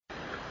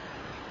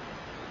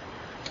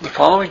The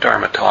following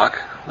Dharma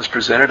talk was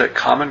presented at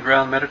Common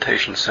Ground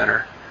Meditation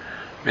Center,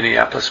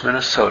 Minneapolis,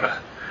 Minnesota,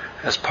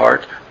 as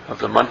part of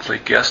the monthly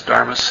Guest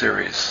Dharma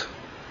series.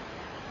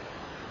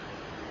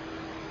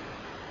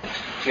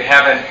 If you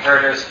haven't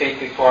heard her speak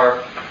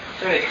before,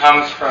 it really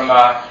comes from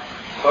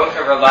both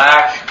a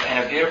relaxed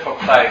and a beautiful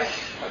place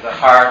of the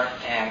heart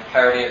and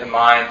clarity of the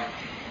mind.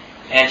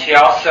 And she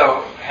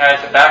also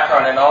has a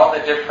background in all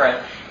the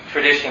different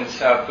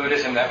traditions of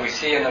Buddhism that we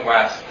see in the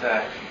West.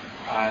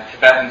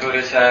 Tibetan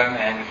Buddhism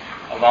and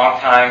a long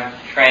time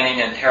training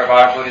in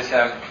Theravada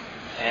Buddhism,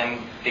 and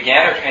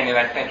began her training,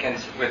 I think,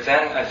 with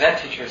a Zen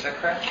teacher. Is that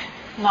correct?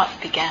 Not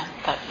began,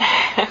 but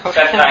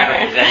spent time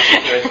with a Zen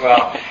teacher as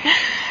well.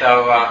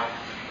 So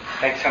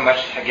thanks so much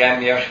again,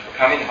 Myoshin, for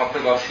coming.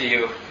 Hopefully we'll see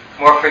you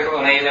more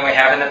frequently than we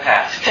have in the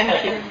past.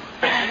 Thank you.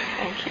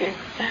 Thank you.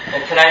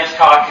 And tonight's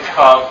talk is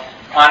called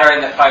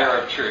Honoring the Fire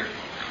of Truth.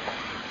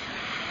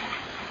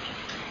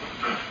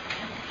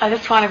 I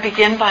just want to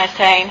begin by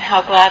saying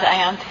how glad I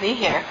am to be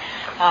here.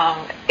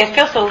 It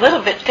feels a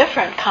little bit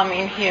different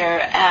coming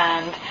here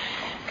and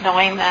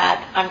knowing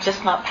that I'm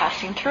just not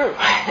passing through.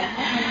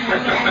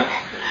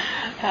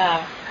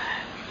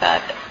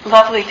 But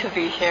lovely to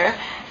be here.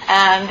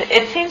 And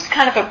it seems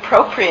kind of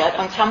appropriate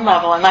on some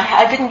level. And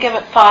I didn't give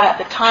it thought at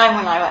the time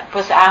when I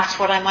was asked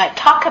what I might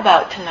talk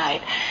about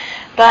tonight.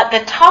 But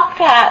the talk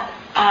that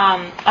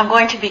I'm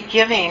going to be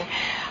giving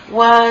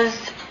was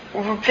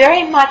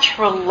very much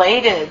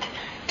related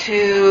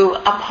to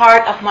a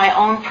part of my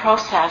own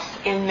process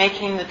in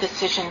making the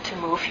decision to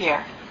move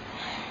here.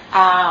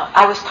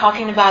 I was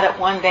talking about it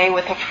one day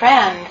with a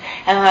friend,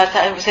 and as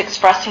I was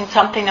expressing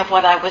something of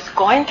what I was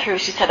going through,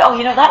 she said, "Oh,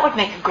 that would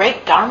make a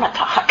great Dharma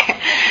talk."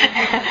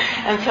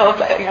 And so,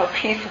 a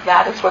piece of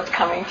that is what's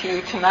coming to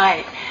you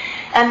tonight.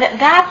 And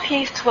that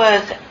piece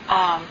was,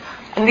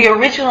 and the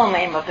original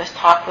name of this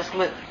talk was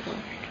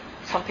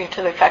something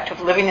to the effect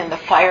of living in the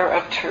fire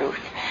of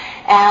truth.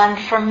 And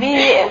for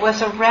me, it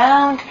was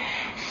around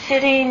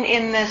sitting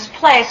in this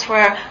place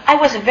where I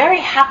was very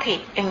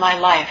happy in my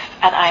life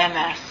at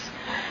IMS.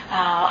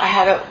 I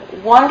had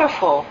a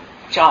wonderful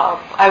job.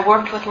 I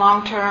worked with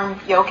long-term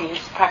yogis,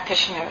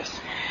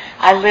 practitioners.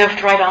 I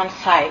lived right on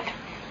site.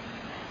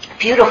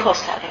 Beautiful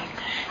setting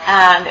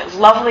and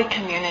lovely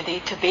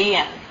community to be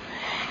in.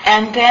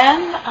 And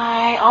then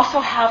I also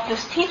have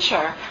this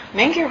teacher,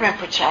 Mingyur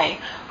Rinpoche,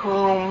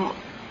 whom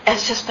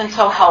has just been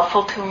so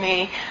helpful to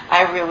me.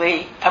 I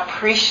really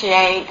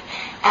appreciate.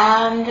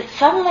 And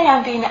suddenly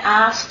I'm being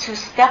asked to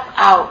step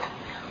out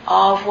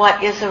of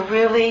what is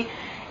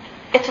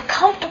it's a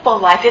comfortable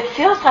life. It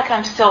feels like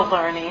I'm still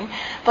learning,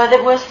 but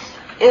it was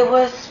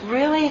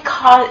really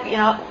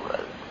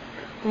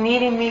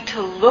needing me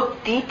to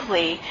look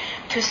deeply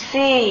to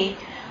see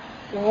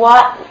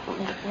what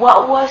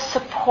was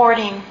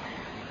supporting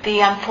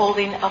the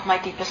unfolding of my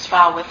deepest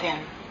vow within,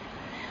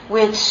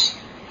 which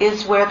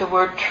is where the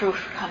word truth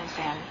comes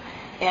in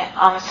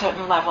on a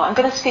certain level. I'm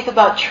going to speak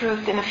about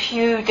truth in a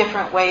few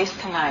different ways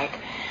tonight,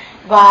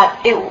 but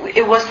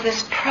it was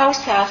this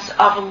process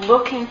of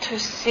looking to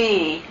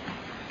see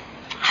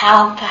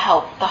how to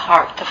help the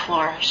heart to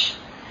flourish,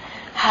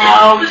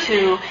 how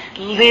to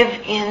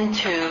live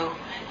into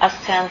a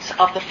sense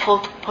of the full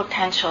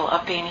potential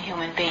of being a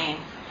human being.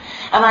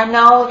 And I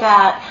know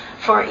that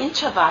for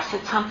each of us,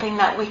 it's something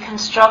that we can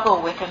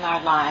struggle with in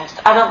our lives.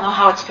 I don't know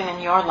how it's been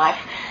in your life.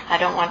 I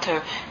don't want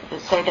to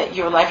say that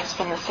your life has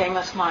been the same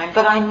as mine,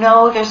 but I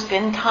know there's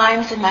been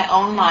times in my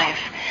own life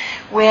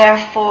where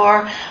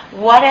for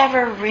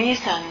whatever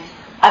reason,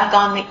 I've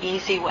gone the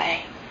easy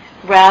way,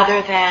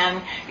 rather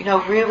than,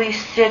 really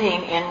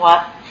sitting in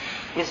what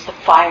is the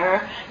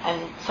fire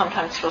and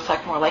sometimes feels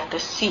like more like the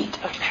seat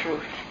of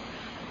truth.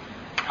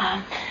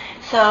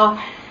 So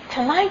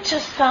tonight,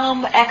 just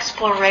some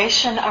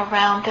exploration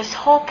around this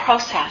whole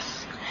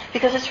process,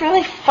 because it's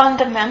really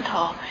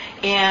fundamental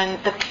in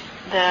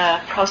the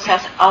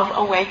process of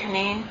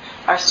awakening,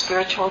 our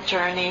spiritual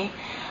journey.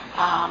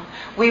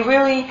 We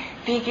really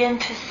begin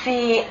to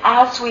see,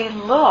 as we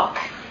look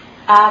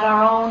at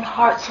our own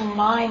hearts and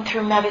mind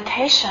through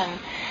meditation,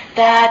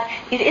 that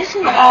it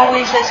isn't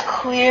always as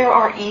clear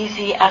or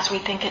easy as we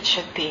think it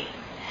should be.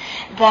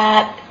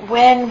 That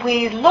when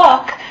we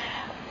look,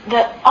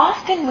 that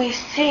often we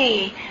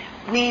see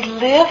we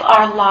live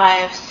our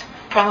lives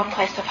from a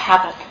place of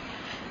habit,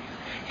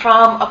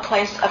 from a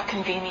place of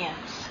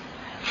convenience,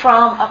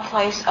 from a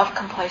place of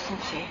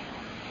complacency.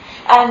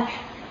 And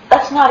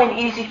that's not an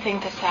easy thing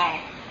to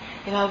say.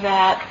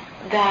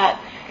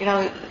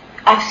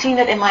 I've seen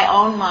it in my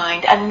own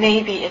mind, and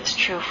maybe it's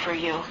true for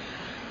you.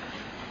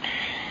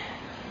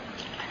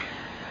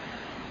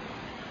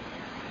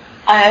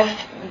 I've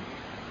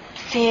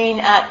seen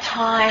at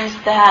times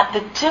that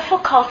the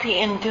difficulty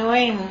in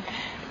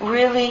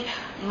really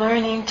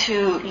learning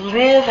to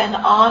live and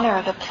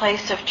honor the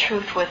place of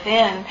truth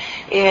within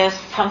is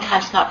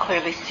sometimes not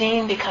clearly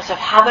seen because of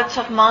habits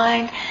of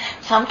mind.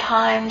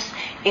 Sometimes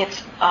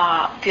it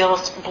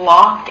feels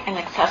blocked and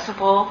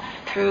inaccessible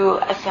through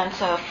a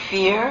sense of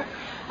fear,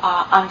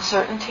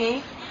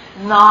 uncertainty,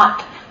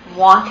 not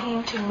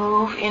wanting to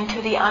move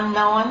into the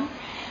unknown.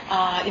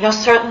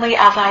 Certainly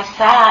as I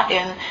sat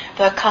in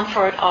the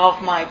comfort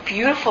of my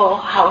beautiful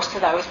house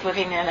that I was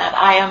living in at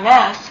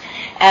IMS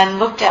and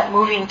looked at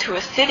moving to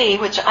a city,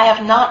 which I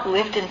have not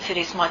lived in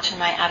cities much in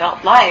my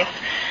adult life.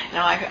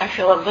 I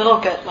feel a little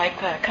bit like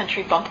the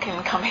country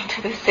bumpkin coming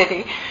to the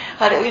city.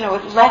 But,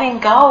 letting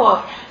go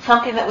of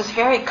something that was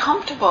very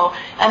comfortable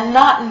and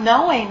not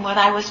knowing what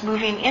I was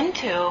moving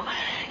into,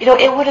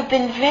 it would have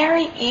been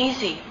very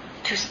easy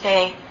to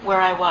stay where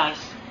I was.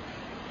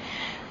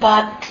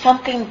 But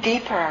something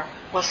deeper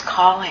was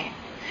calling.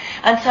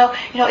 And so,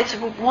 it's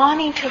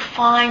wanting to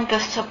find the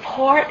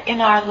support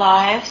in our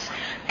lives,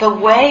 the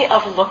way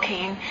of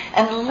looking,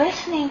 and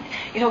listening,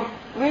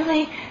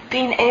 really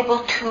being able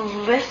to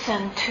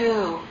listen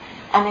to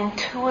an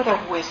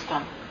intuitive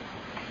wisdom.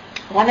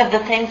 One of the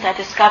things I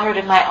discovered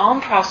in my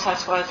own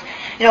process was,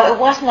 it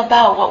wasn't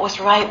about what was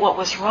right, what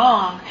was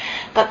wrong,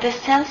 but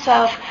this sense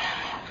of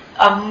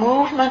a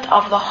movement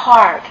of the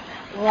heart,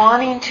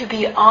 wanting to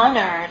be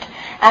honored,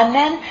 and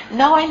then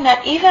knowing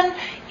that even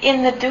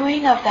in the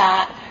doing of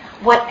that,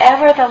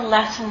 whatever the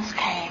lessons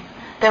came,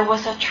 there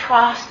was a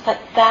trust that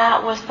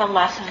that was the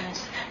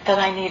lessons that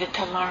I needed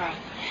to learn.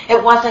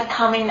 It wasn't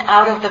coming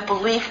out of the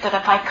belief that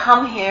if I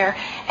come here,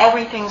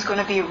 everything's going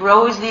to be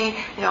rosy,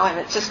 and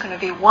it's just going to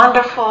be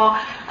wonderful.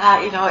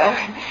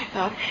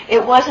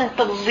 It wasn't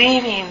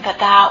believing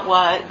that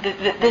was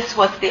that this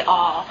was the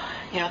all,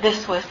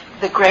 this was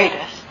the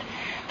greatest.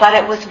 But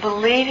it was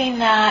believing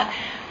that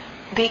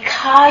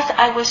because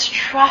I was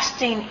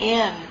trusting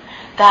in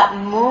that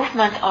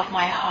movement of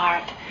my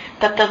heart,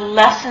 that the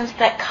lessons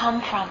that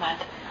come from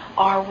it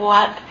are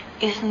what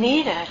is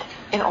needed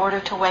in order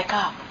to wake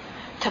up,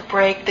 to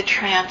break the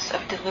trance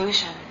of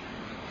delusion.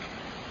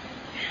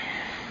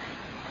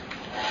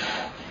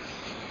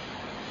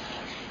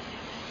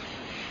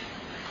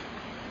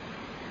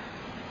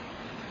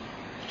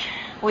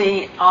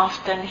 We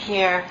often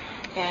hear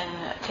in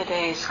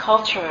today's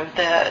culture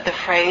the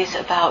phrase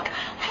about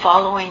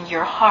following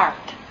your heart.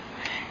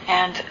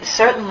 And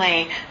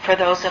certainly for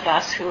those of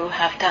us who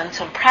have done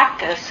some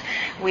practice,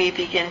 we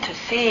begin to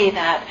see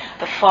that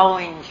the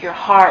following your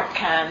heart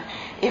can,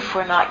 if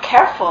we're not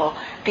careful,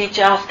 be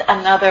just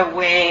another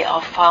way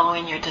of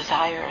following your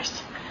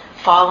desires,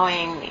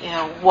 following,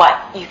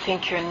 what you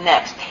think your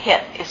next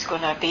hit is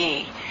going to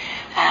be.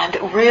 And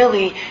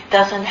really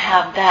doesn't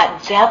have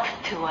that depth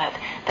to it,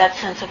 that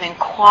sense of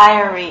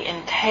inquiry,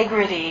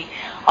 integrity,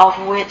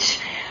 of which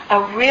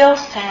a real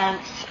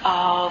sense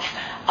of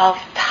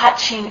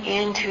touching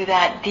into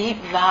that deep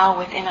vow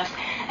within us.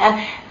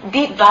 And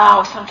deep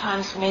vow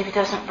sometimes maybe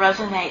doesn't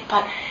resonate,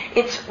 but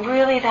it's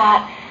really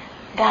that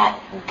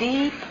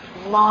deep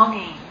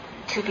longing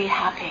to be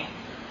happy,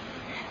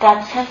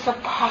 that sense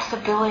of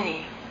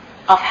possibility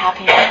of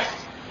happiness,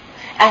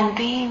 and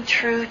being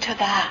true to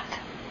that.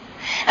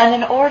 And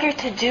in order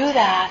to do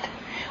that,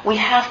 we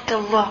have to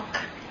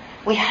look,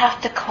 we have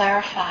to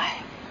clarify,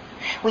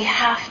 we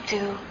have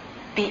to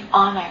be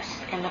honest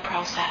in the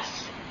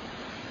process.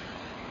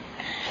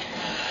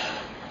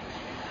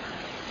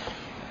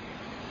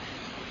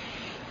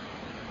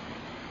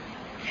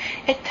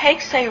 It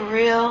takes a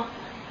real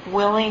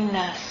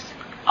willingness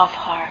of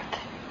heart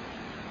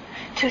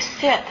to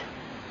sit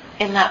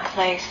in that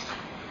place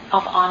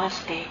of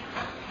honesty,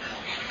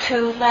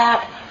 to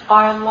let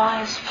our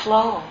lives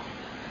flow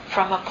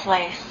from a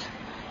place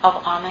of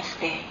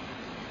honesty.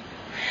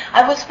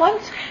 I was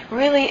once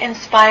really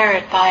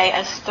inspired by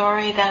a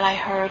story that I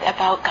heard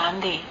about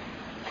Gandhi.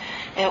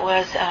 It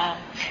was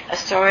a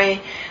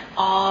story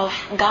of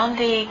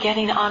Gandhi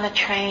getting on a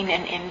train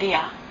in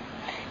India.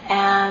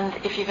 And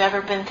if you've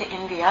ever been to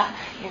India,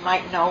 you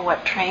might know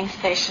what train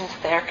stations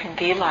there can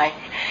be like.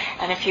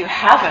 And if you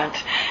haven't,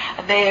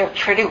 they are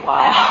pretty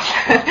wild.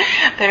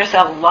 There's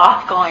a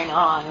lot going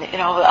on.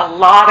 A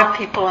lot of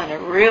people in a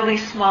really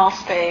small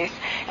space,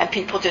 and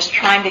people just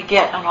trying to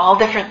get on all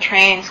different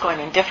trains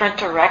going in different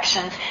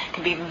directions. It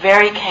can be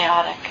very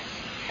chaotic.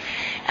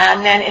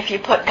 And then if you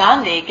put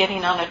Gandhi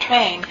getting on a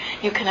train,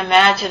 you can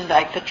imagine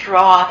like the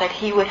draw that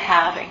he would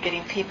have in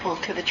getting people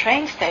to the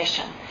train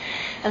station.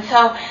 And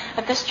so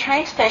at this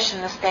train station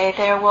this day,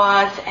 there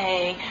was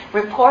a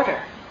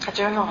reporter, a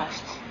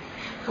journalist,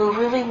 who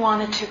really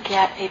wanted to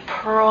get a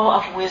pearl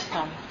of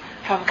wisdom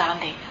from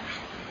Gandhi.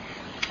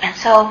 And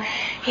so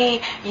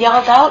he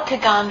yelled out to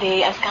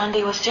Gandhi as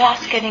Gandhi was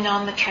just getting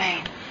on the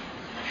train,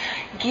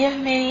 "Give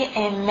me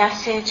a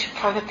message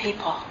for the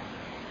people."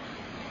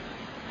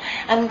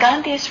 And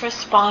Gandhi's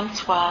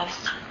response was,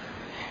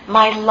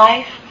 "My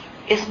life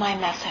is my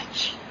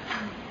message."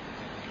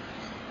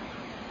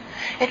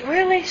 It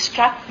really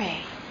struck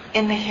me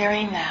in the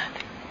hearing that.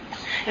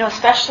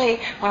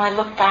 Especially when I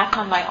look back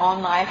on my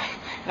own life,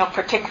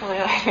 particularly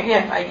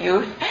in my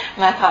youth,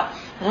 and I thought,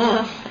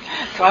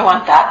 do I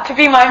want that to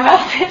be my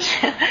message?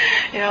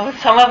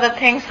 Some of the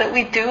things that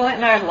we do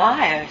in our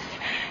lives,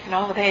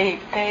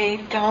 they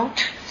don't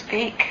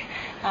speak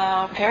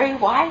very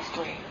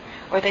wisely,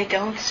 or they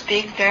don't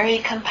speak very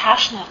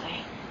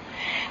compassionately.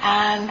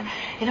 And,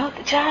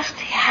 just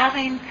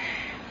having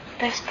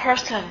this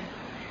person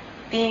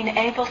being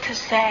able to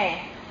say,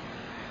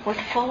 with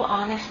full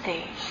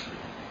honesty,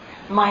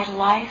 my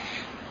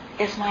life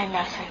is my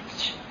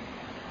message.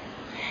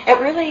 It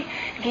really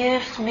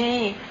gives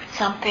me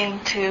something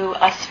to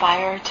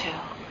aspire to.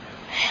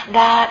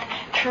 That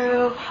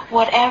through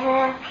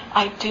whatever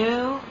I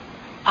do,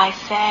 I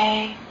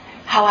say,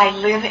 how I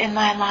live in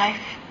my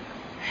life,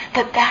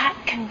 that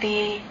can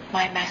be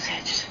my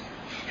message.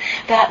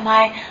 That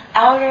my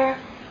outer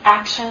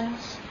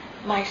actions,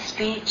 my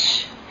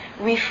speech,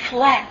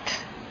 reflect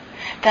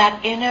that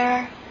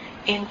inner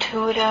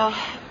intuitive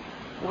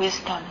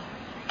wisdom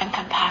and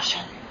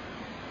compassion.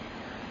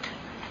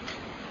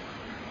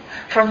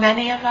 For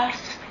many of us,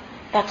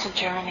 that's a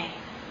journey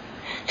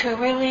to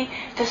really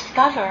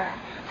discover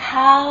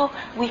how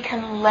we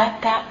can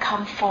let that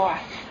come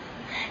forth,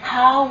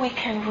 how we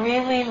can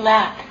really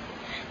let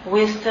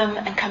wisdom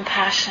and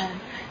compassion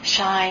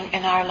shine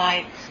in our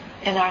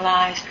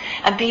lives,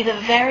 and be the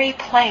very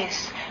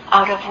place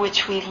out of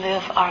which we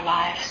live our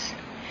lives.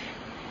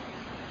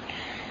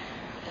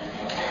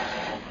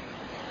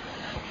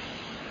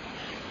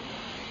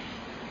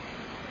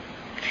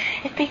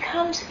 It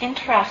becomes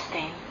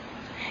interesting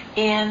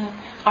in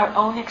our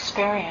own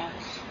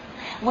experience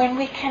when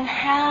we can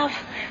have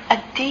a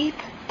deep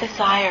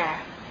desire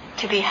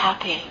to be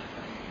happy,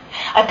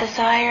 a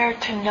desire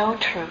to know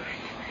truth,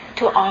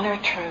 to honor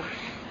truth.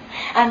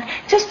 And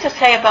just to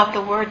say about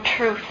the word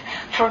truth,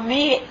 for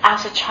me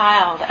as a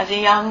child, as a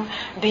young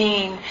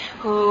being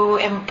who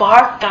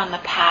embarked on the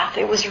path,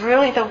 it was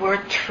really the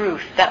word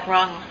truth that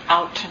rung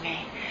out to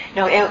me.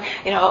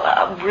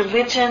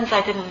 Religions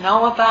I didn't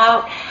know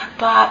about,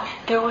 but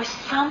there was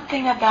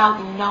something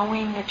about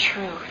knowing the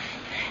truth.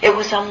 It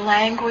was a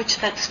language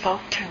that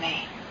spoke to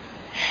me.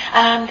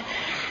 And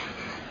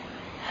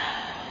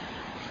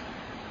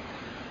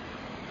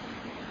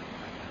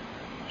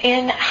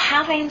in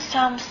having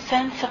some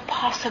sense of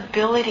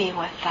possibility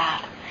with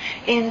that,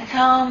 in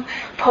some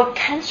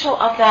potential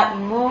of that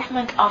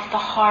movement of the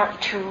heart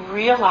to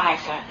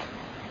realize it,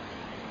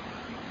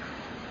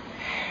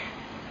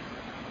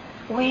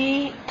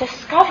 we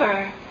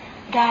discover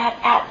that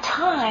at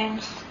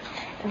times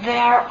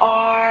there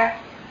are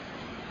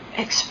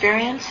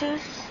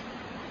experiences,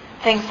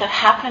 things that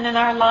happen in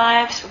our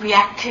lives,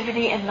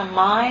 reactivity in the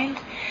mind,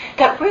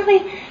 that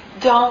really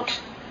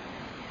don't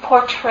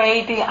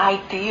portray the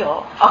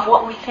ideal of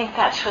what we think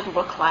that should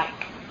look like.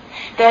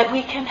 That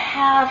we can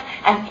have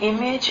an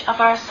image of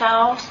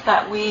ourselves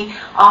that we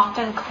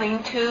often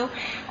cling to.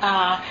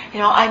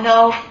 I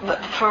know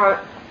for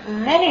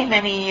many,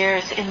 many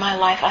years in my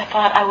life, I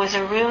thought I was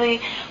a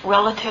really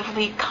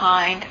relatively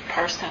kind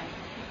person.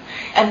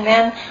 And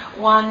then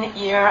one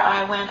year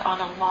I went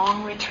on a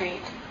long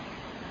retreat.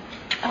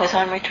 I was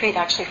on retreat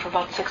actually for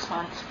about 6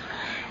 months.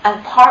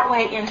 And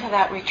partway into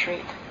that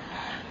retreat,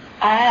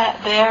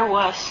 there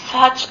was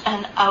such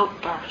an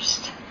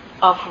outburst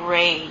of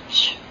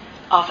rage,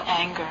 of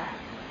anger,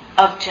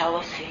 of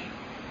jealousy.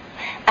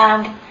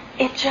 And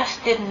it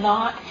just did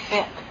not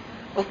fit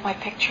with my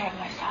picture of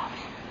myself.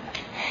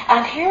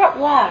 And here it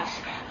was,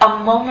 a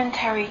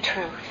momentary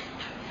truth.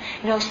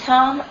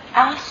 Some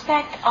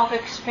aspect of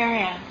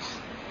experience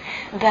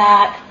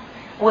that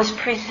was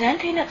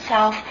presenting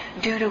itself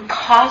due to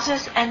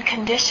causes and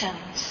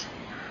conditions.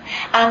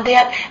 And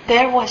that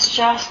there was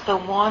just the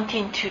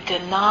wanting to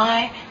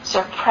deny,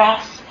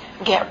 suppress,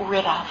 get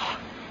rid of.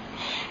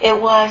 It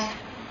was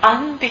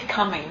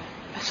unbecoming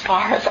as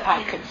far as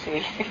I could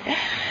see.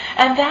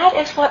 And that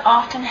is what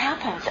often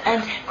happens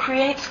and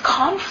creates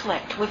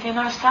conflict within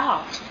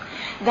ourselves.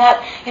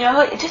 That,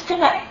 just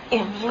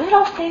in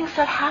little things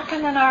that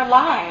happen in our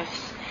lives,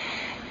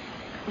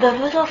 the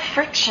little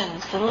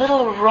frictions, the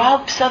little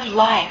rubs of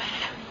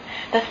life,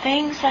 the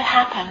things that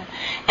happen,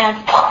 and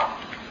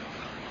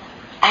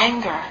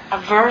anger,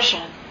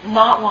 aversion,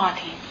 not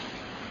wanting,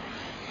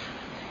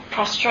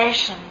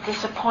 frustration,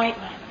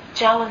 disappointment,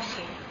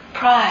 jealousy,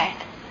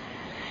 pride.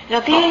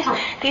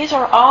 These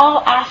are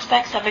all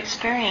aspects of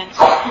experience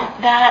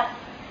that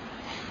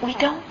we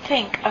don't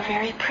think are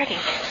very pretty.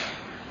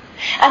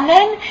 And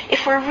then,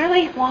 if we're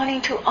really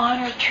wanting to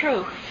honor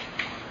truth,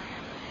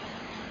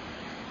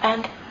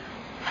 and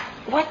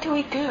what do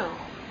we do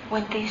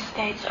when these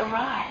states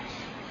arise?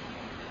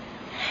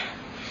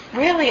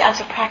 Really,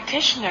 as a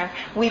practitioner,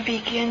 we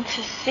begin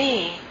to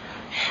see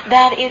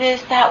that it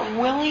is that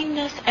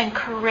willingness and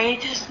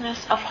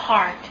courageousness of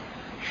heart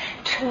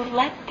to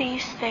let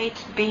these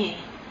states be,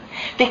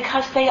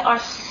 because they are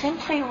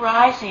simply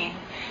rising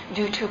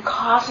due to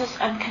causes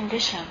and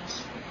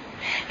conditions.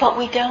 But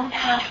we don't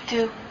have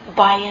to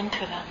buy into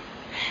them.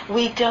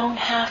 We don't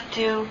have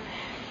to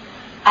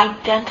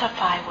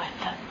identify with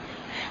them.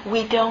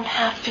 We don't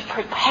have to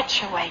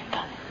perpetuate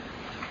them.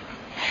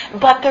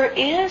 But there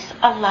is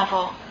a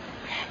level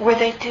where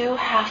they do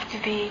have to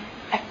be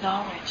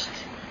acknowledged,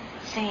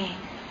 seen,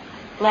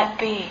 let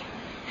be.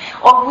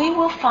 Or we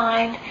will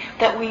find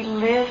that we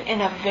live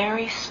in a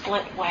very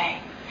split way,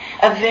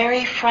 a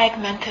very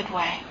fragmented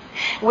way,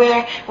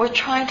 where we're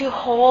trying to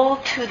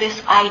hold to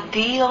this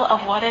ideal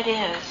of what it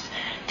is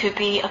to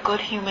be a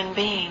good human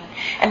being.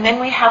 And then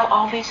we have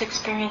all these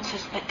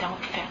experiences that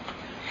don't fit.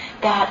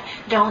 that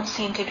don't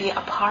seem to be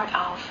a part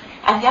of,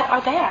 and yet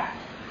are there.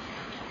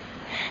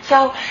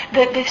 So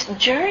this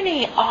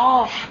journey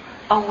of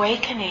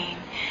awakening,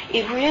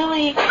 it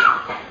really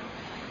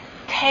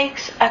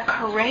takes a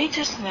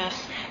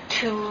courageousness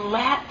to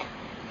let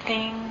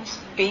things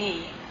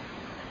be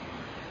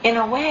in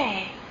a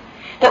way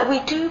that we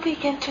do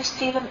begin to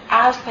see them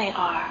as they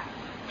are.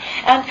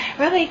 And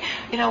really,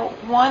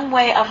 one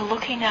way of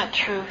looking at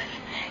truth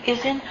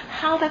is in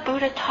how the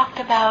Buddha talked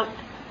about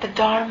the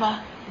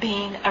Dharma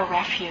being a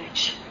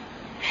refuge.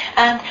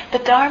 And the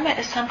Dharma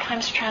is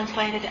sometimes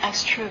translated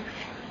as truth,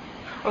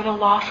 or the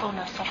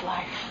lawfulness of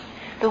life,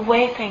 the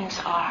way things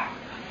are.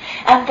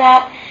 And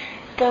that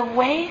the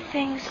way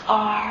things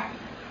are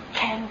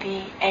can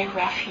be a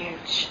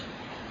refuge.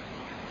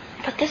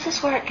 But this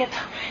is where it gets,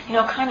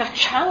 kind of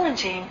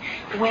challenging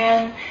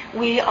when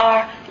we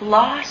are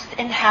lost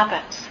in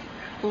habits,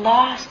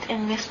 lost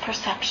in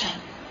misperception.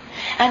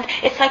 And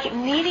it's like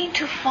needing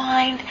to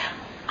find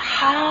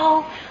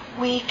how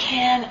we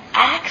can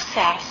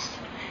access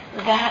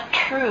that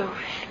truth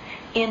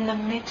in the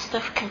midst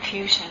of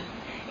confusion,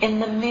 in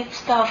the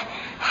midst of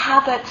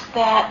habits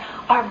that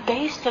are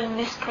based on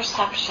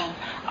misperception.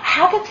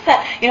 Habits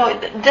that,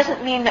 it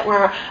doesn't mean that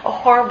we're a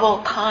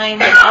horrible,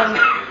 kind, and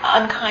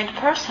unkind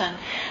person,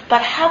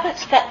 but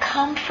habits that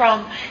come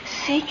from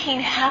seeking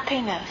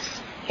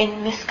happiness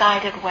in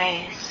misguided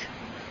ways.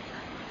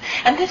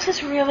 And this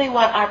is really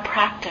what our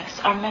practice,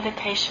 our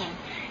meditation,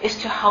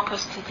 is to help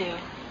us to do.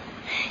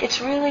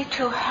 It's really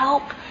to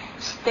help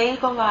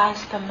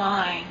stabilize the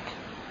mind,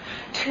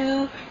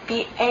 to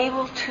be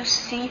able to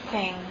see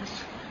things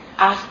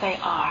as they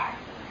are,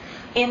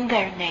 in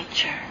their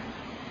nature.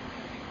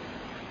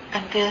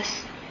 And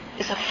this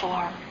is a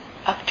form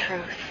of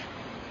truth.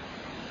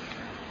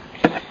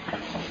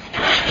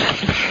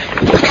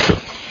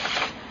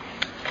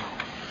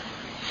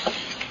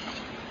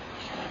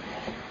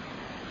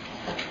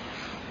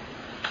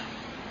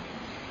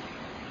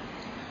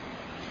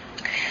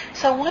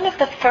 So one of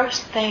the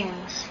first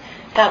things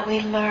that we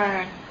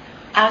learn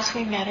as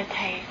we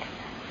meditate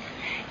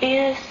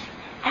is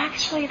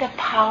actually the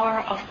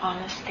power of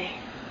honesty,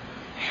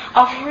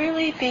 of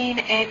really being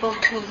able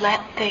to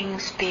let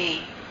things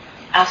be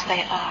as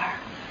they are.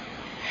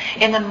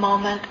 In the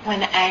moment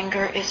when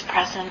anger is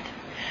present,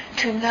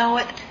 to know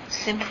it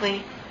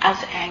simply as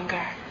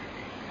anger,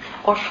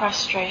 or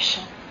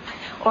frustration,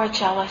 or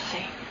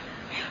jealousy.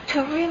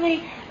 To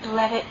really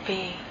let it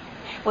be,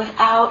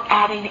 without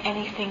adding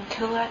anything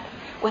to it,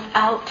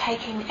 without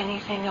taking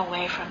anything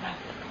away from it.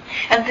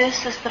 And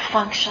this is the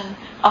function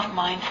of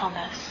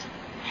mindfulness,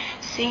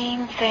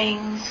 seeing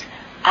things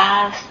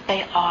as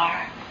they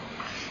are.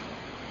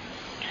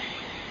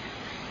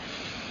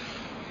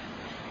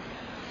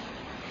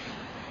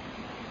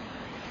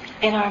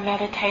 In our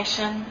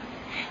meditation,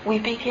 we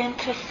begin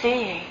to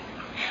see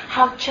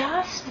how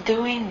just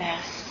doing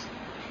this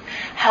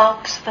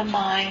helps the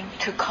mind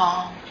to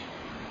calm,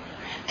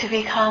 to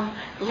become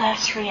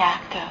less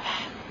reactive,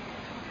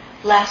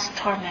 less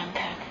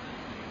tormented.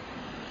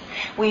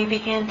 We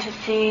begin to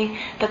see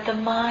that the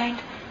mind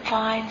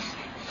finds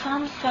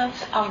some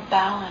sense of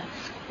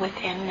balance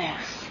within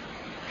this.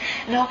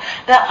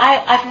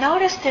 That I've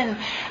noticed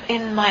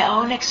in my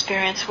own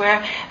experience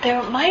where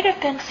there might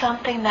have been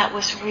something that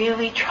was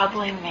really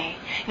troubling me.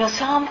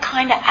 Some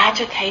kind of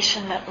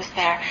agitation that was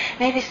there.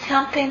 Maybe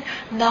something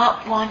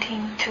not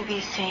wanting to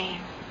be seen.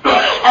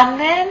 And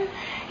then,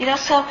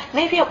 so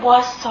maybe it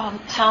was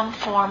some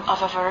form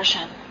of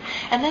aversion.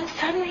 And then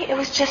suddenly it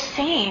was just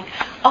seeing,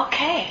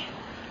 okay,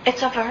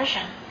 it's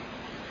aversion.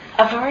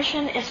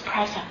 Aversion is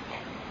present.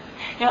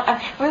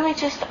 I'm really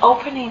just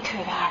opening to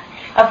that.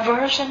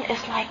 Aversion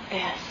is like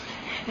this.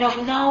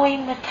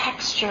 Knowing the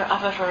texture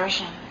of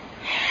aversion.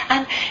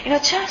 And,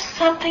 just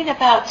something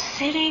about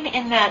sitting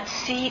in that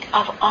seat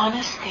of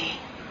honesty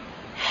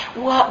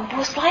what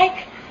was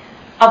like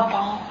a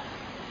balm.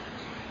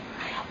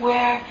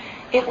 Where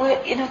it would,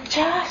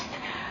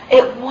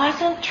 it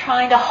wasn't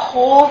trying to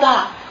hold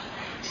up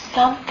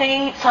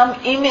something, some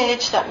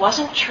image that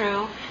wasn't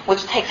true,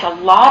 which takes a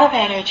lot of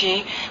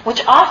energy,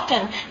 which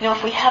often,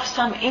 if we have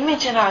some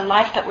image in our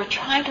life that we're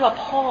trying to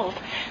uphold,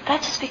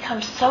 that just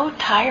becomes so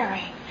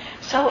tiring,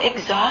 so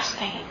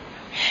exhausting.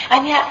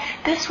 And yet,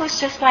 this was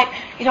just like,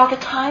 the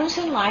times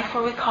in life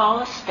where we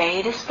call a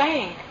spade a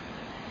spade.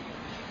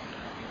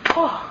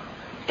 Oh,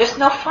 there's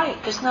no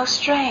fight, there's no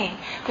strain,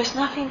 there's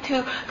nothing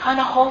to kind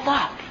of hold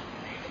up.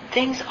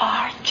 Things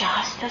are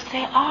just as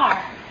they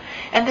are.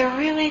 And there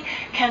really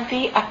can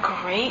be a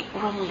great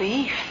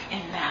relief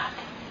in that.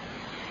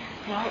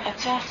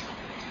 It's just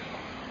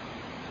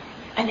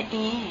an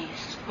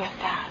ease with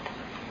that.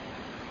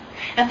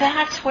 And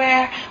that's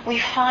where we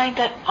find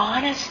that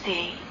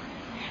honesty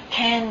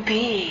can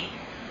be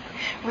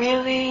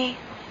really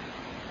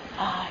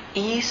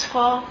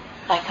easeful,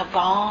 like a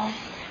balm,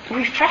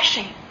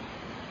 refreshing.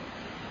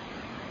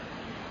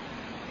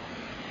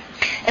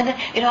 And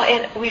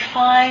then, we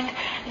find,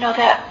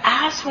 that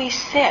as we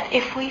sit,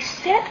 if we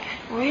sit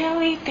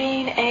really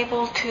being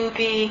able to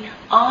be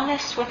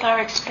honest with our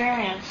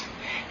experience,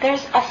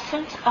 there's a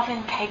sense of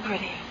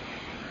integrity.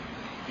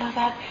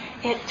 that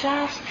it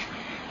just,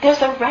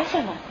 there's a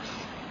resonance.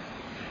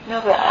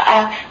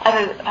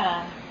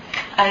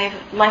 I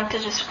like the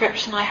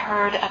description I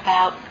heard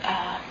about,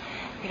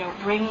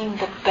 ringing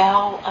the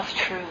bell of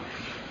truth,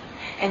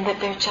 and that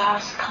there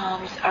just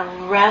comes a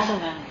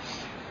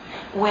resonance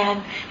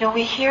when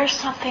we hear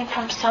something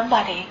from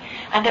somebody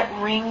and it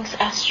rings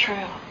as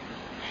true.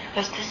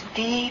 There's this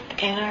deep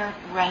inner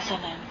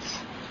resonance.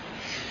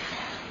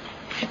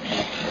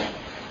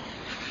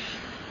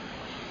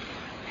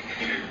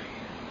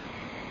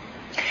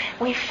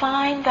 We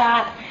find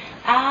that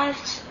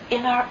as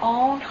in our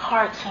own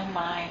hearts and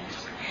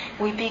minds,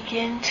 we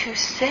begin to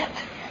sit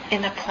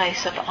in a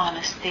place of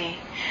honesty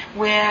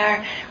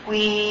where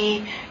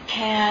we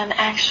can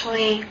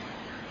actually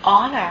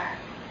honor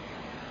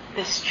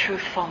this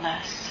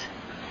truthfulness,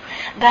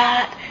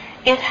 that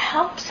it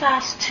helps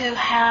us to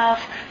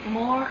have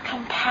more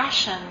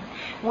compassion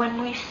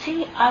when we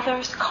see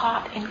others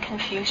caught in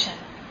confusion,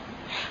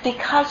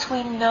 because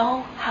we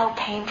know how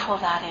painful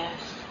that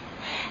is.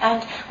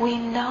 And we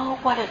know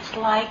what it's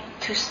like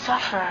to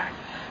suffer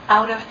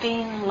out of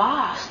being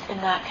lost in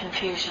that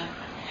confusion.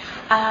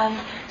 And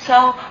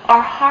so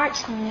our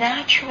hearts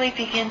naturally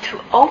begin to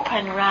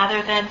open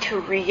rather than to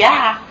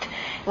react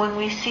when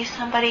we see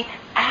somebody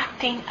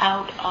acting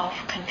out of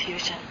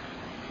confusion.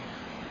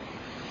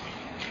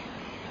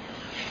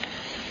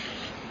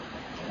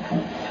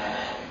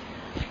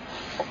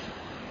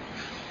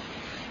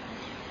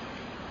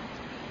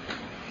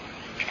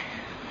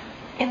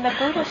 In the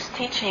Buddhist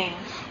teachings,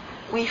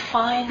 we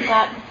find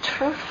that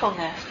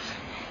truthfulness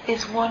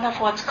is one of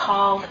what's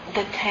called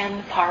the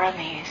 10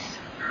 paramis.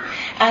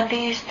 And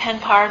these 10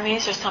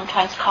 paramis are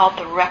sometimes called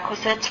the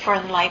requisites for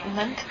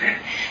enlightenment.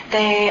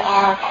 They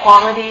are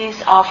qualities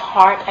of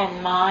heart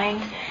and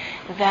mind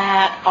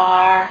that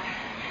are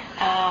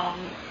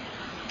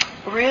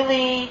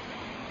really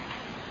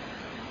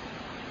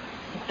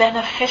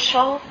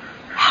beneficial,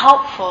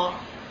 helpful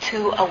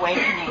to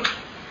awakening.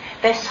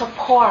 They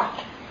support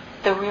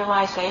the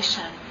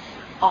realization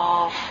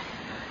of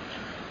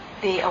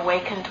the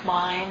awakened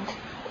mind,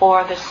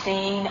 or the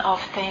seeing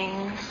of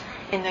things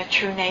in their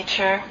true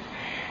nature.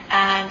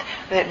 And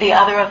the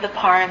other of the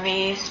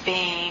paramis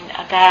being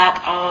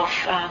that of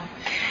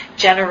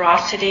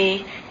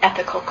generosity,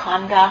 ethical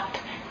conduct,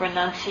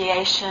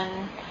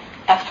 renunciation,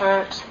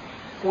 effort,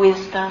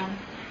 wisdom,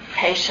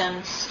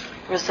 patience,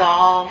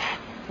 resolve,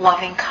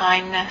 loving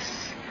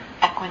kindness,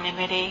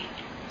 equanimity.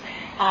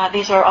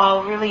 These are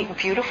all really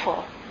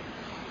beautiful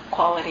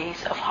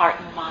qualities of heart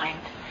and mind.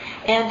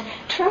 And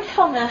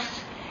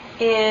truthfulness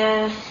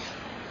is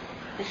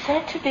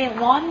said to be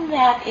one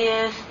that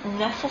is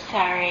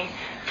necessary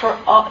for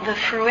the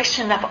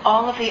fruition of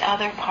all of the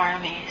other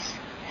paramis.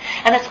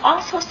 And it's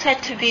also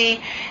said to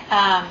be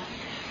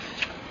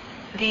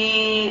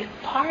the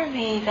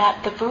parami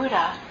that the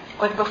Buddha,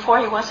 or before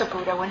he was a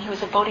Buddha, when he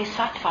was a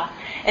bodhisattva,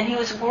 and he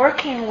was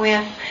working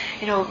with,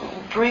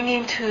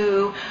 bringing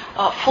to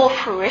full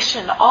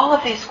fruition all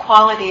of these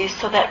qualities,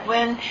 so that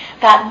when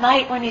that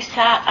night when he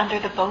sat under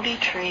the Bodhi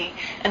tree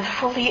and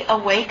fully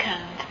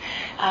awakened,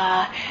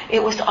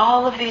 it was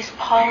all of these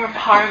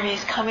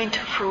paramis coming to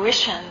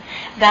fruition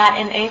that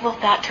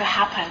enabled that to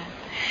happen.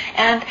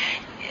 And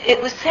it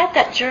was said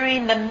that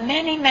during the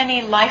many,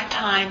 many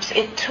lifetimes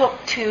it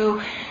took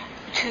to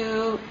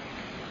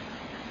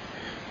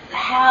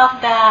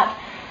have that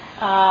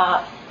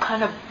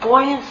kind of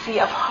buoyancy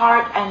of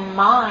heart and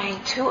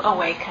mind to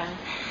awaken,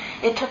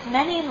 it took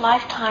many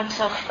lifetimes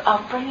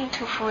of bringing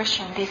to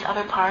fruition these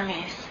other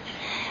paramis.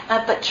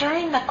 But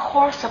during the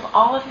course of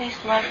all of these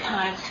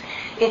lifetimes,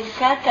 it's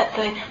said that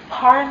the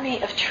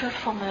parami of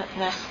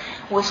truthfulness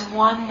was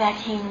one that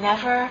he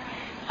never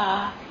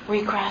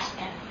regressed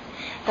in,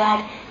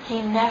 that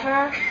he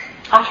never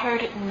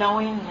uttered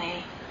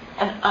knowingly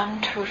an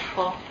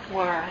untruthful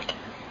word.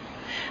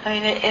 I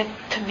mean, it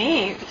to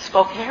me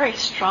spoke very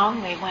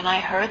strongly when I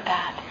heard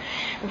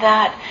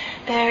that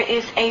there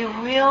is a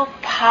real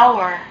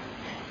power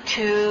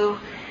to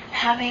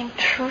having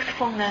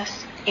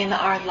truthfulness in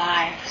our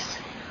lives,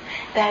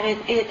 that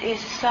it is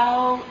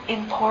so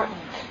important,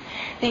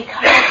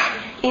 because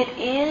it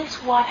is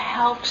what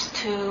helps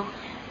to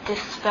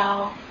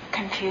dispel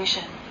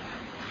confusion.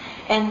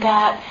 And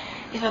that,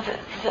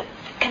 the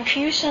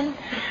confusion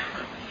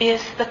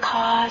is the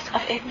cause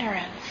of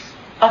ignorance,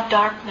 of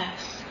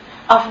darkness,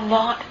 of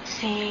not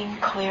seeing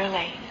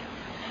clearly.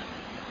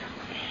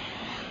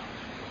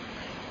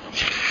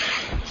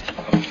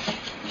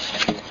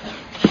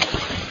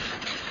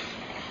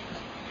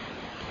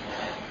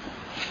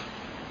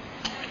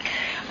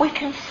 We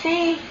can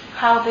see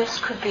how this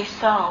could be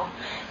so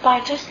by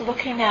just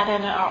looking at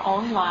it in our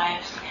own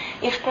lives.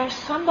 If there's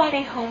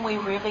somebody whom we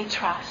really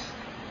trust,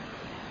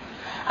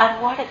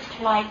 and what it's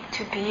like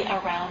to be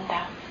around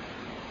them.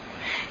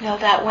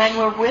 That when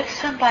we're with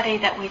somebody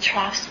that we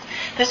trust,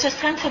 there's a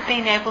sense of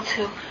being able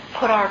to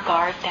put our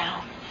guard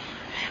down,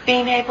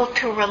 being able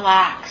to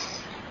relax.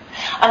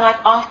 And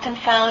I've often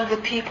found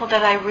with people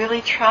that I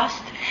really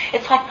trust,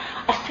 it's like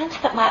a sense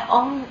that my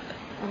own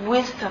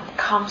wisdom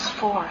comes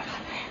forth,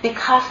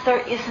 because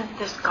there isn't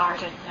this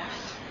guardedness.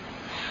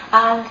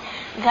 And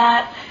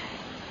that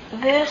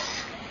this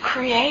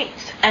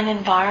creates an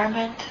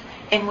environment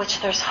in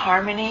which there's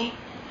harmony,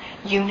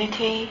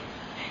 unity,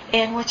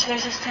 in which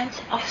there's a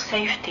sense of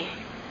safety.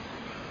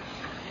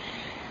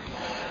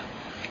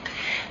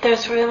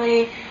 There's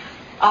really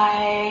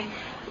a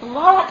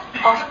lot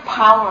of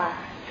power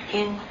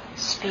in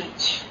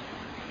speech,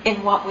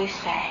 in what we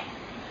say.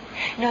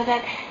 You know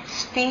that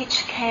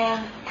speech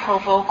can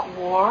provoke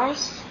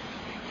wars,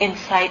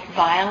 incite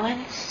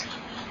violence.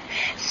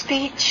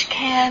 Speech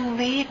can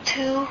lead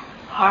to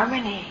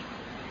harmony,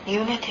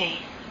 unity.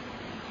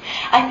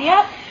 And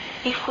yet,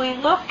 if we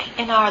look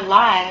in our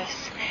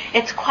lives,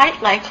 it's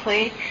quite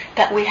likely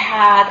that we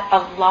had a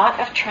lot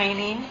of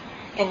training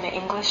in the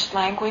English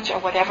language or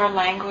whatever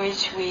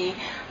language we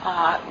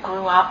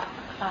grew up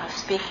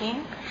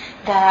speaking,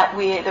 that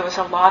there was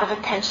a lot of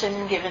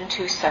attention given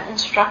to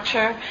sentence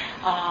structure,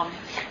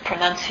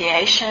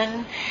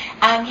 pronunciation,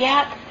 and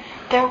yet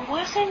there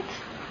wasn't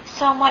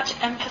so much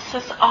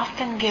emphasis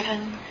often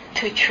given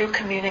to true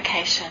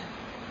communication,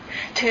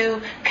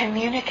 to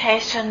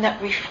communication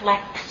that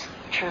reflects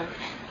truth,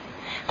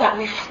 that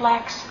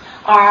reflects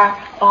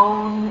our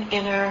own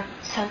inner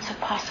sense of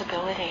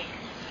possibility.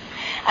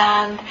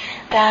 And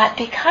that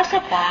because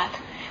of that,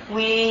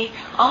 we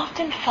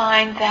often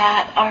find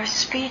that our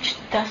speech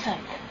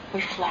doesn't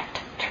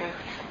reflect truth,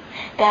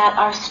 that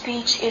our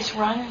speech is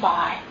run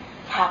by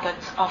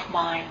habits of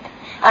mind,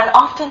 and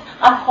often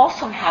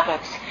unwholesome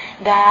habits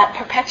that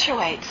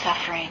perpetuate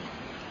suffering.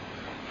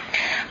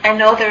 I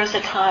know there was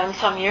a time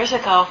some years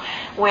ago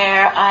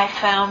where I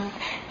found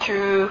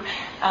through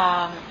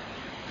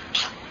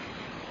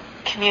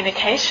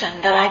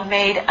communication that I'd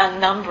made a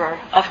number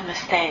of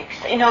mistakes,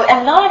 and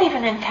not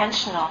even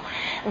intentional,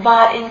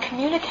 but in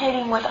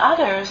communicating with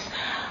others,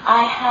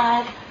 I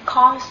had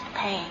caused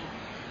pain.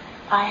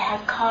 I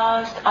had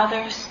caused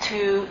others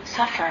to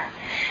suffer.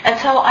 And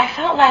so I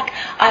felt like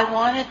I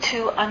wanted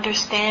to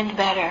understand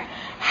better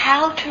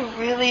how to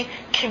really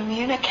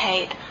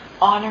communicate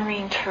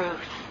honoring truth.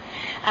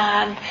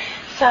 And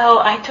so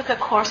I took a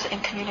course in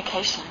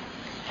communication.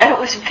 And it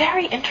was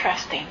very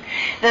interesting.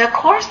 The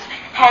course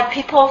had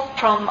people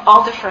from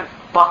all different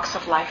walks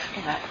of life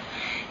in it.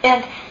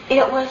 And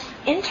it was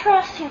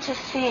interesting to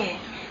see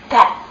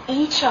that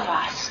each of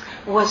us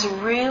was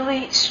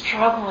really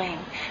struggling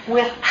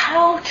with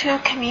how to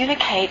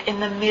communicate in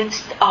the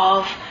midst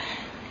of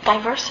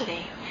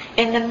diversity,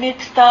 in the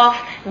midst of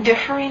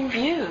differing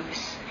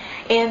views,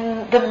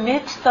 in the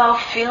midst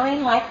of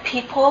feeling like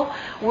people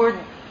were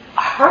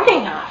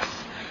hurting us.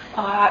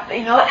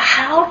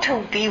 How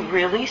to be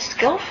really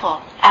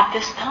skillful at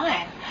this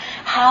time,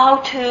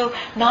 how to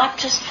not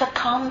just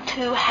succumb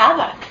to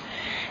habit.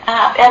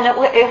 And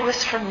it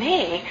was for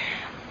me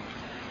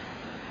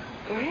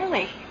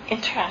really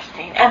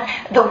interesting. And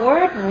the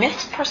word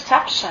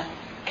misperception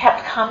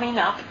kept coming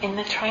up in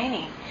the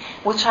training,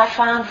 which I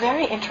found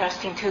very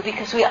interesting too,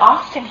 because we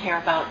often hear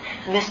about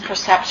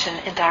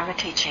misperception in Dharma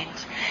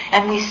teachings.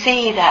 And we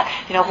see that,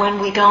 when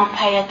we don't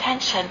pay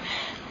attention,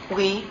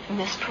 we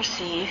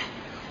misperceive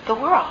the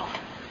world.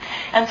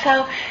 And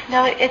so,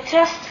 it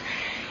just,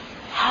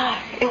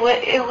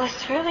 it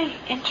was really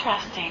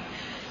interesting.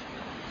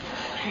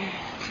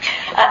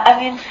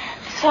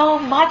 So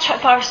much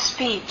of our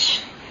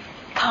speech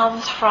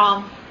comes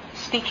from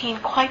speaking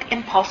quite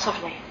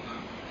impulsively,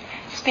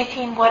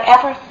 speaking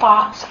whatever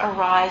thoughts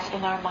arise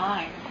in our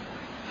mind.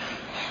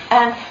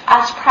 And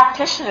as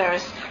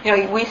practitioners,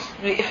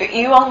 if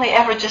you only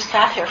ever just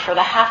sat here for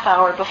the half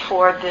hour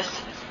before this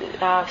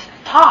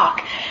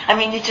talk,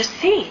 you just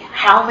see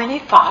how many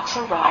thoughts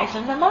arise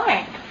in the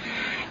mind.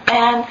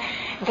 And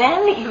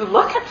then you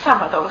look at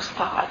some of those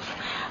thoughts.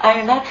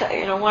 That's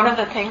one of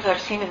the things I've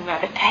seen in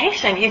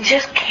meditation. You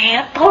just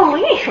can't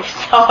believe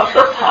some of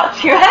the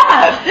thoughts you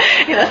have.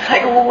 It's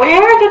like,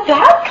 where did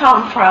that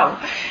come from?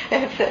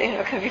 It's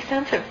it can be a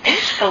sense of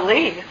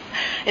disbelief.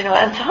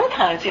 And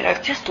sometimes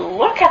just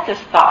look at these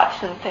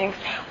thoughts and think,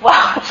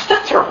 wow, it's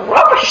such a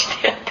rubbish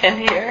tip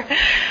in here.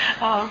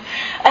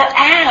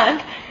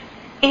 And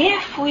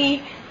if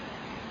we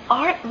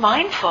aren't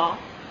mindful,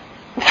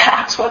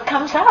 that's what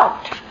comes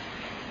out.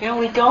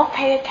 We don't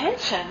pay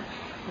attention.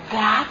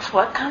 That's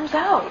what comes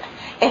out.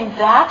 And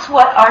that's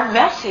what our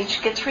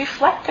message gets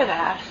reflected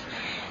as.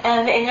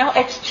 And,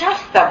 it's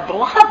just the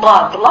blah,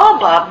 blah, blah,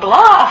 blah,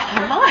 blah of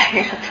the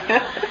mind.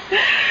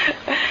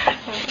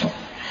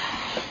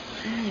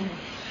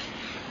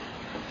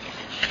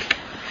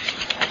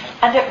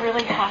 And it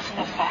really has an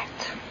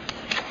effect.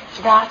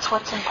 That's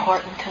what's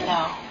important to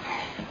know.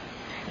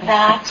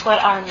 That's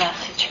what our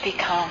message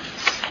becomes.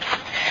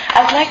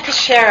 I'd like to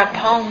share a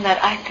poem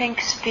that I think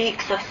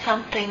speaks of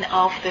something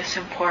of this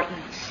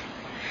importance.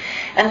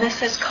 And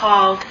this is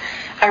called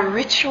A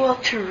Ritual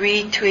to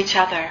Read to Each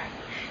Other.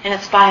 And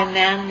it's by a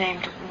man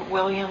named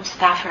William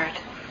Stafford.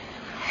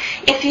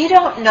 If you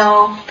don't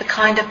know the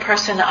kind of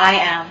person I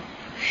am,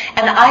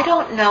 and I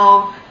don't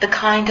know the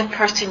kind of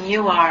person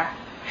you are,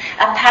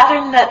 a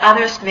pattern that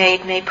others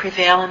made may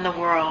prevail in the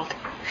world.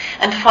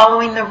 And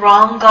following the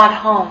wrong God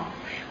home,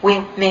 we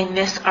may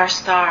miss our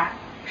star.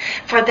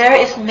 For there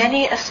is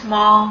many a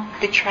small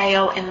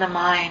betrayal in the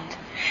mind,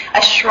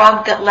 a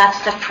shrug that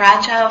lets the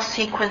fragile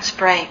sequence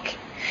break,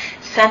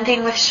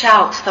 sending with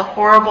shouts the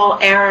horrible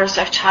errors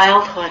of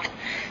childhood,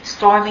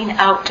 storming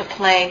out to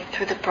play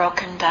through the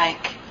broken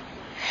dike.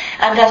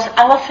 And as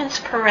elephants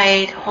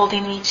parade,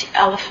 holding each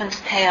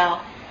elephant's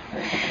tail,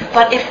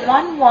 but if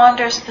one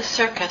wanders the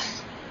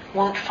circus,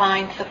 won't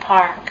find the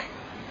park.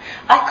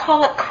 I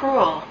call it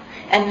cruel,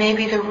 and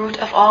maybe the root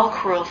of all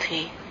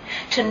cruelty,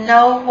 to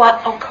know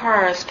what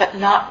occurs but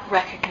not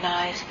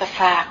recognize the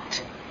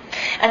fact.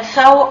 And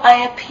so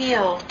I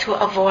appeal to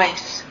a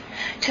voice,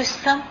 to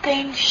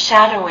something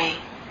shadowy,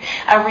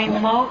 a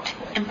remote,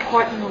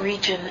 important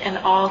region in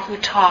all who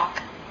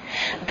talk.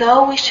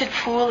 Though we should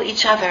fool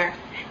each other,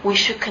 we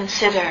should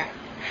consider,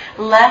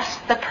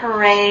 lest the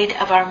parade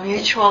of our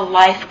mutual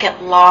life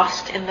get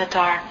lost in the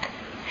dark.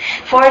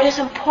 For it is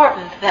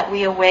important that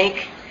we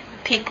awake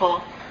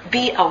people,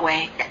 be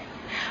awake,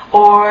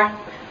 or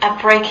a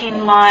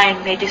breaking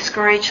line may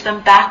discourage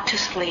them back to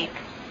sleep.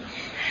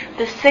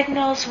 The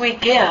signals we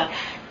give,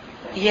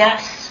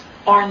 yes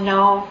or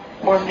no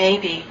or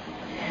maybe,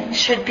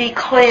 should be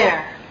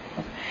clear.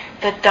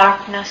 The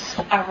darkness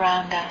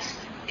around us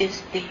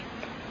is deep.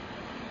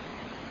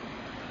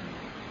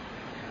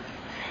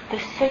 The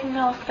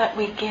signals that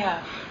we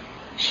give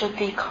should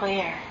be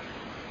clear,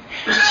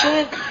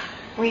 should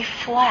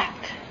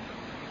reflect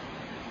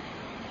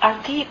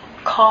our deep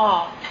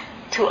call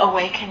to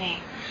awakening,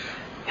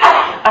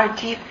 our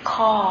deep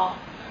call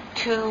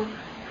to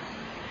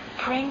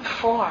bring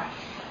forth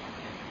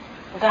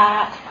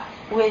that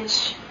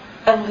which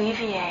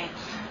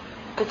alleviates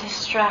the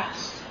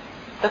distress,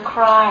 the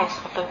cries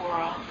of the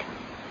world,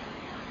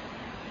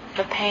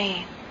 the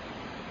pain.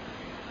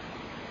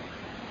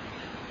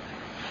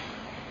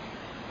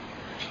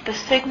 The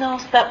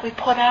signals that we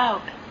put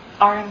out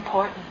are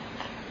important.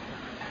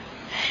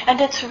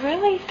 And it's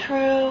really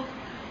through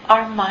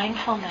our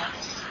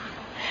mindfulness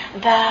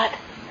that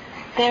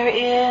there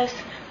is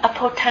a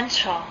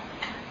potential,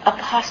 a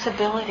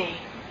possibility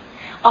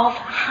of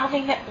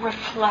having it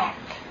reflect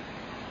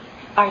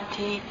our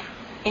deep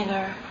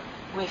inner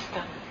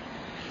wisdom.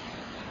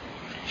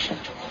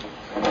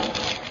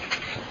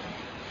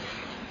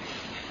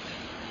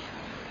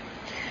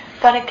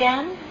 But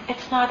again,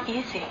 it's not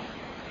easy,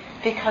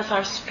 because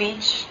our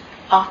speech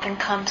often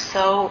comes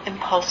so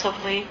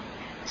impulsively,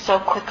 so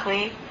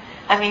quickly.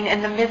 I mean,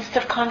 in the midst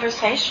of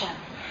conversation,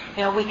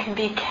 we can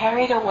be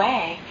carried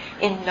away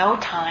in no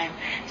time,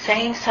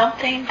 saying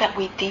something that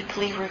we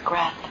deeply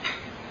regret.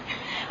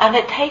 And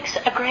it takes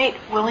a great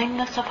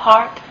willingness of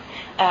heart,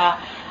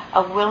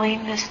 a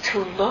willingness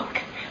to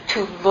look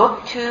to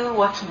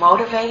what's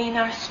motivating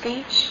our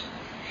speech.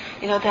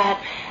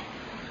 That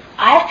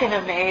I've been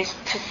amazed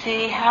to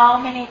see how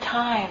many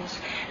times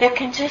there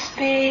can just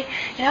be,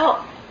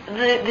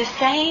 the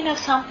saying of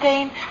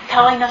something,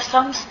 telling of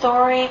some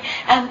story,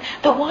 and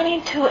the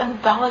wanting to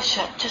embellish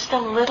it just a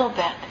little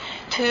bit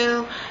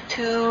to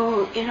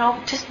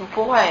just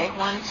buoy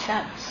one's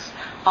sense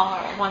or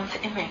one's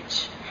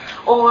image.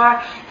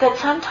 Or that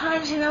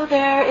sometimes,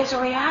 there is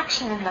a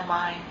reaction in the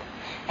mind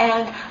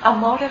and a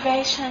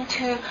motivation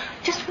to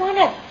just want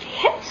to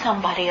hit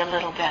somebody a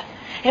little bit.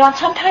 And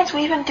sometimes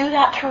we even do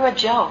that through a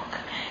joke.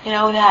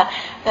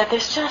 That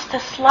there's just a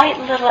slight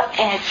little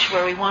edge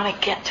where we want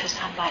to get to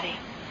somebody.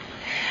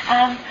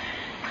 And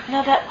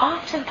that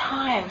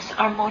oftentimes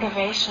our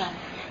motivation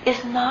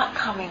is not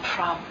coming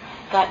from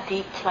that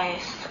deep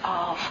place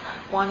of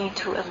wanting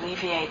to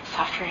alleviate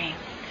suffering.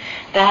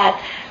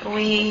 That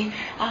we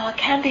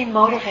can be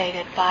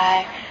motivated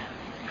by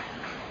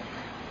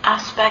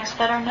aspects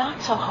that are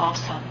not so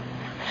wholesome.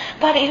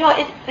 But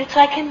it's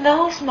like in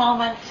those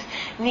moments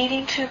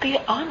needing to be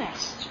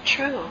honest,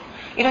 true.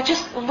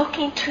 Just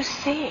looking to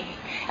see.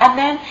 And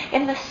then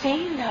in the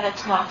seeing that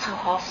it's not so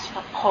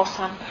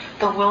wholesome,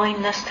 the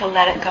willingness to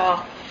let it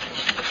go.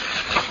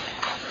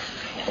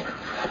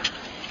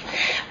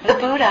 The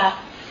Buddha,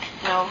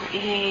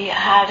 he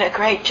had a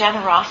great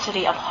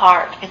generosity of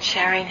heart in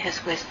sharing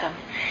his wisdom.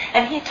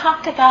 And he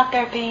talked about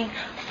there being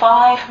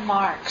 5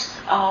 marks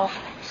of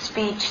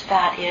speech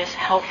that is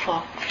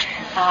helpful,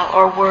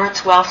 or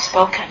words well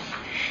spoken.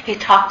 He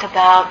talked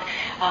about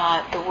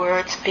the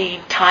words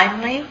being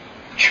timely,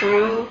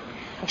 true,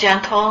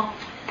 gentle,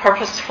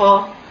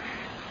 purposeful,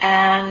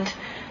 and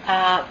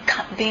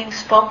being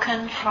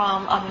spoken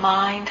from a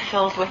mind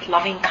filled with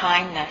loving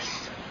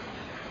kindness.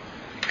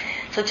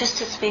 So just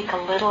to speak a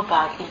little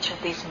about each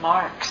of these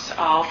marks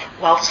of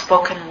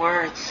well-spoken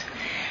words,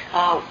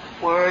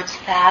 words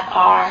that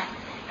are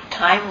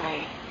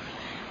timely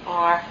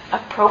or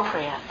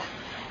appropriate.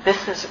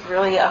 This is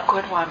really a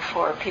good one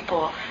for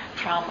people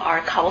from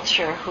our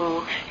culture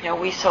who,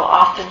 we so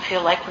often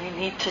feel like we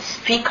need to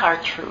speak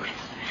our truth.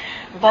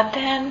 But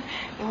then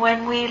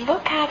when we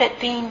look at it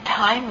being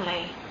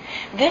timely,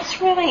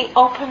 this really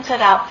opens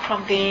it up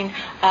from being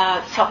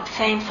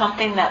saying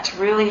something that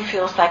really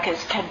feels like it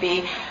can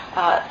be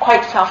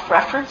quite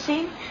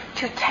self-referencing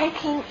to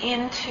taking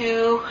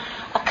into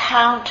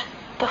account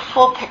the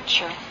full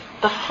picture,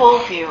 the full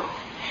view.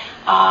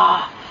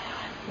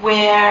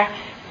 where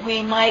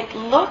we might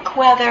look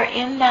whether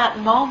in that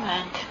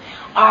moment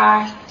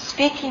our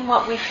speaking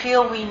what we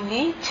feel we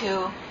need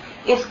to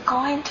is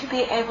going to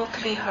be able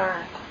to be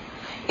heard,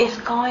 is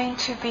going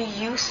to be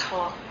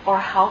useful or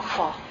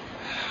helpful.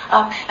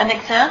 An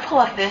example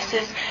of this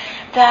is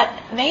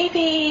that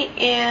maybe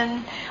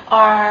in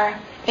our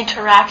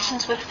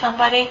interactions with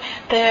somebody,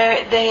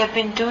 they have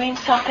been doing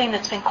something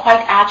that's been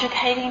quite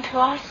agitating to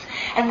us,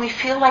 and we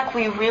feel like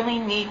we really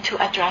need to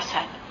address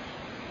it.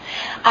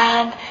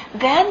 And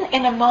then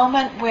in a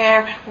moment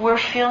where we're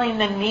feeling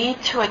the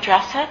need to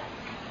address it,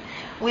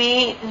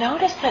 we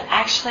notice that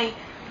actually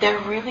they're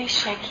really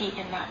shaky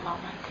in that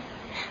moment,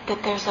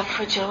 that there's a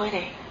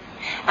fragility,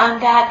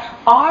 and that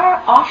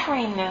our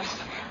offering this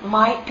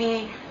might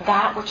be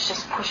that which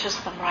just pushes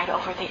them right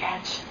over the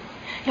edge.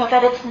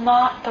 That it's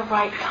not the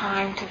right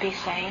time to be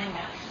saying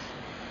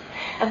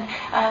this.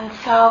 And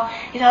so,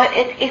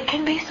 it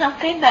can be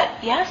something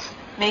that, yes,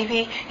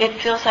 maybe it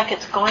feels like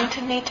it's going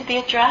to need to be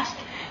addressed,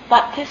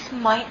 but this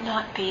might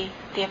not be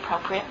the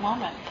appropriate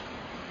moment.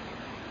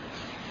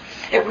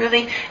 It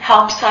really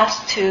helps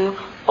us to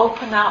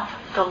open up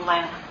the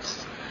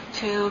lens,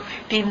 to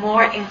be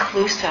more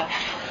inclusive,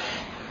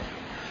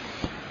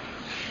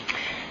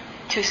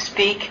 to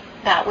speak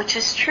that which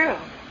is true,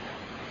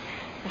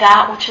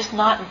 that which is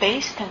not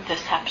based in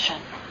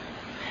deception,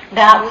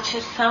 that which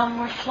is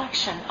some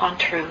reflection on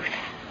truth.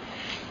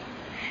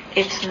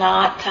 It's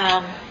not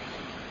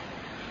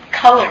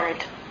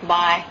colored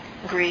by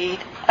greed,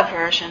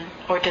 aversion,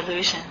 or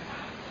delusion.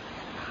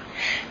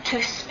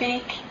 To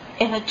speak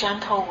in a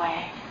gentle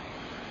way,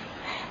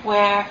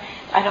 where,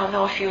 I don't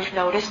know if you've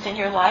noticed in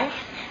your life,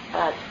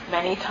 but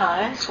many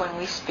times when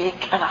we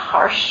speak in a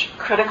harsh,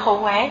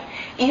 critical way,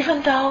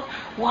 even though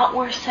what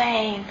we're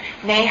saying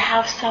may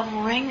have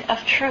some ring of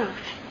truth,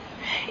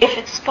 if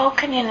it's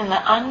spoken in an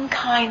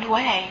unkind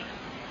way,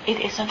 it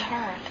isn't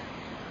heard.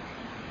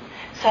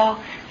 So,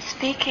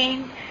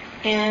 speaking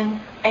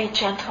in a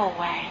gentle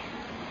way,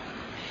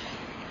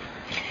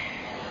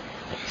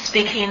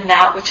 speaking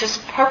that which is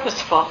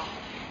purposeful,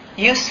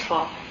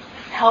 useful,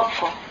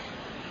 helpful.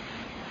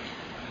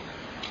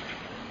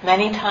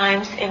 Many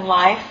times in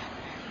life,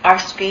 our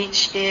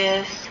speech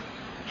is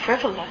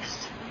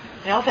frivolous.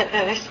 That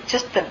there's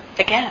just the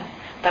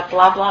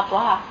blah, blah,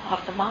 blah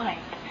of the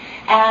mind.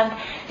 And,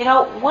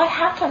 what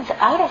happens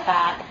out of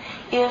that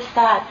is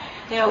that,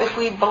 if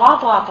we blah,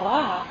 blah,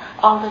 blah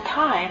all the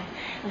time,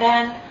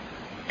 then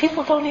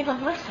people don't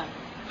even listen.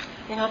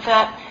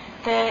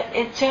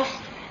 It just,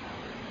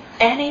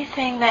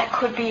 anything that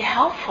could be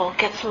helpful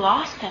gets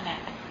lost in it.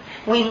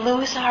 We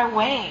lose our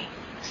way,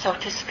 so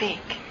to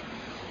speak.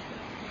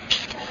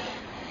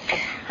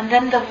 And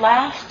then the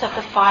last of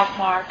the 5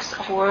 marks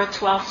of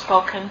words well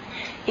spoken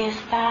is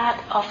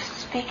that of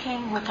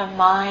speaking with a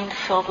mind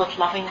filled with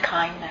loving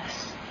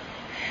kindness.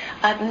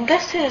 And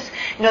this is,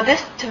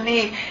 this to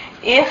me,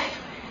 if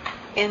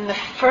in the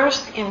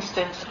first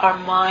instance our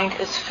mind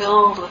is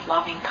filled with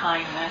loving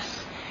kindness,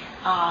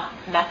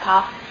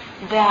 metta,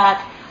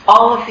 that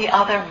all of the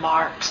other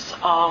marks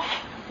of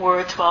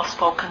words well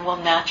spoken will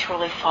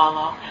naturally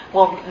follow,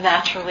 will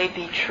naturally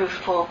be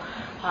truthful,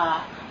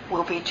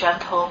 will be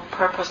gentle,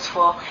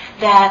 purposeful,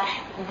 that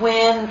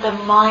when the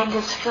mind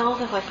is filled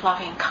with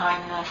loving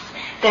kindness,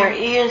 there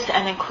is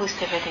an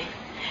inclusivity.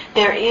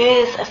 There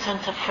is a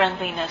sense of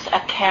friendliness, a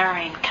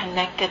caring,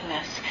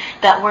 connectedness,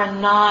 that we're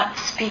not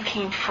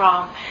speaking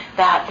from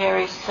that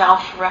very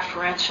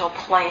self-referential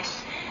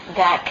place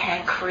that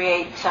can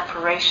create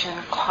separation,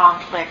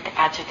 conflict,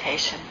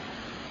 agitation.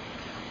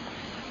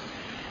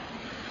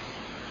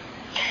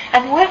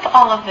 And with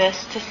all of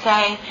this, to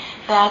say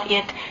that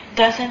it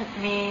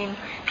doesn't mean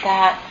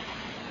that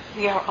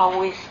we are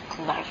always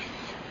nice.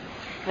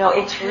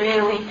 It's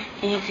really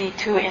easy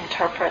to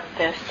interpret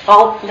this.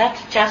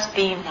 Let's just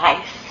be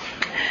nice.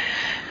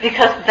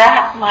 Because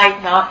that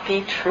might not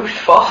be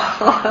truthful.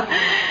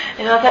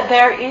 That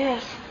there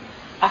is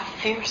a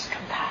fierce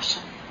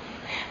compassion.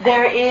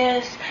 There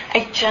is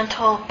a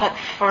gentle but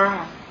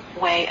firm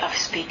way of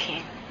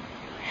speaking.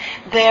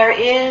 There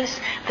is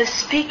the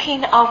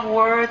speaking of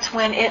words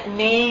when it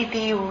may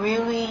be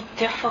really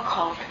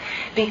difficult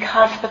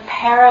because the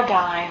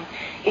paradigm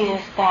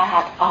is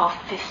that of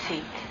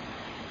deceit.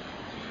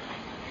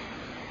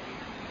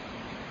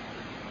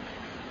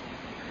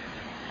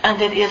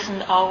 And it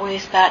isn't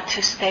always that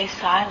to stay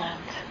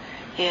silent.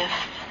 If,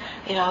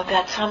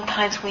 that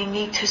sometimes we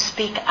need to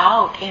speak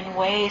out in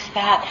ways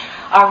that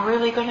are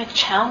really going to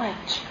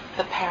challenge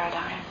the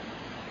paradigm.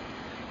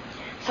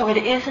 So it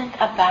isn't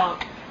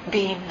about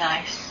being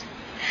nice,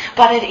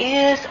 but it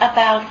is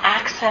about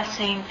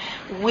accessing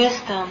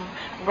wisdom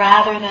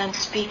rather than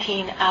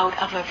speaking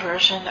out of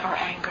aversion or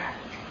anger.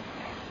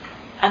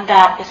 And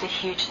that is a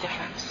huge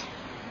difference.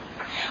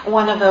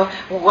 One of the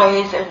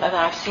ways that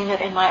I've seen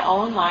it in my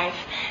own life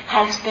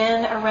has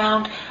been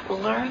around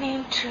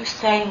learning to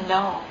say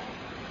no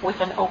with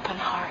an open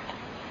heart,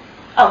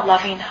 a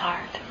loving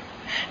heart.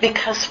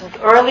 Because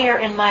earlier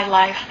in my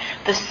life,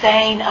 the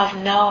saying of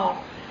no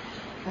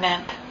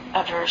meant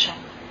aversion.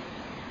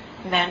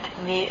 meant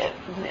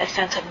a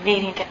sense of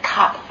needing to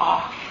cut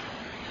off.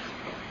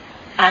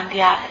 And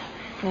yet,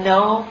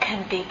 no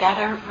can be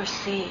better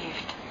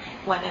received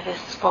when it is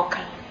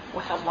spoken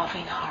with a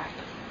loving heart.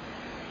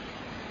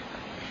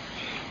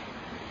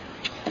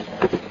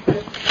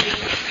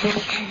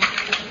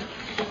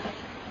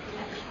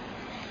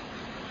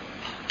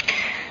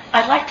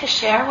 I'd like to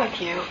share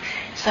with you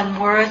some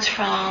words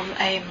from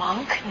a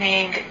monk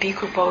named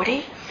Bhikkhu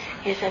Bodhi.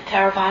 He's a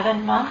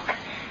Theravadan monk,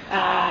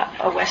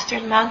 a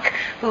Western monk,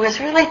 who has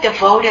really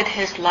devoted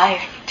his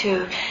life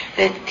to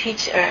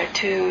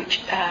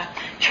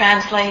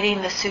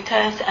translating the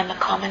suttas and the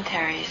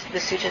commentaries, the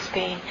suttas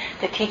being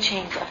the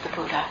teachings of the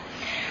Buddha.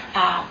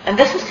 And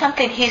this is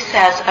something he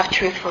says of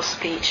truthful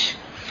speech.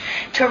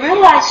 To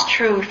realize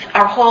truth,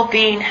 our whole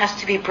being has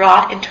to be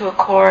brought into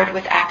accord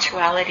with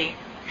actuality,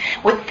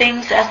 with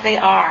things as they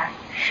are,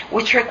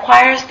 which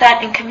requires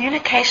that in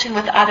communication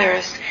with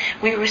others,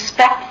 we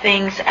respect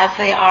things as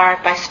they are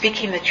by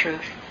speaking the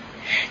truth.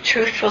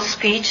 Truthful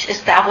speech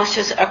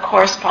establishes a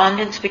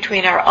correspondence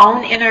between our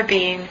own inner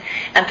being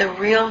and the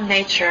real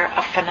nature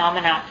of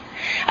phenomena,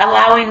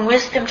 allowing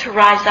wisdom to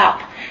rise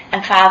up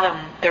and fathom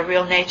the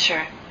real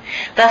nature.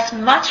 Thus,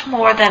 much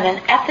more than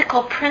an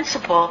ethical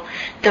principle,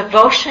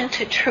 devotion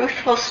to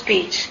truthful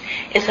speech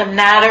is a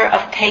matter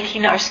of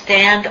taking our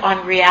stand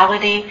on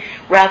reality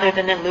rather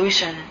than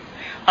illusion,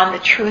 on the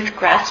truth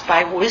grasped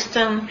by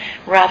wisdom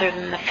rather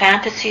than the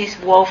fantasies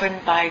woven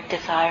by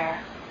desire.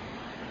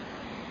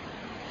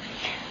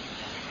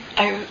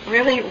 I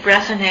really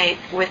resonate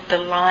with the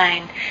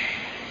line,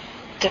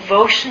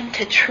 devotion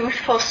to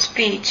truthful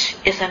speech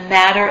is a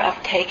matter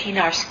of taking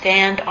our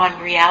stand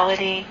on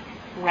reality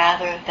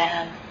rather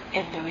than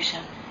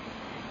illusion.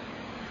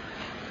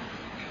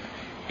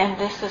 And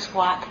this is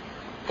what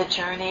the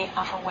journey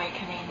of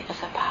awakening is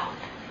about.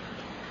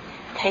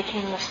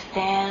 Taking the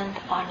stand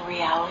on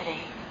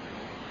reality.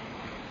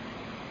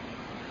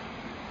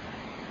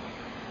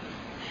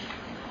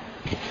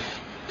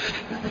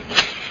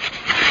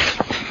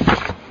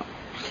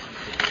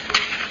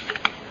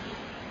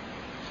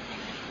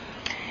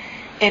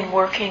 In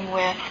working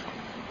with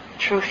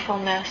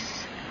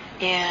truthfulness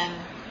in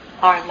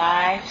our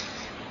lives,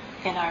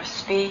 in our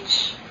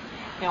speech,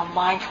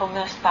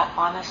 mindfulness, that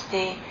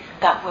honesty,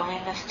 that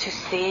willingness to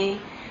see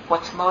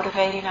what's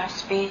motivating our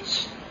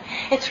speech.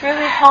 It's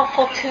really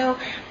helpful to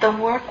the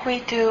work we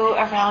do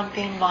around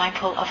being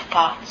mindful of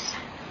thoughts.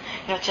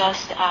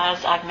 Just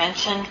as I've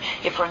mentioned,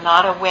 if we're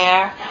not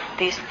aware,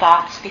 these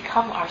thoughts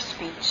become our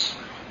speech.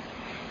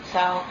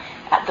 So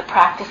the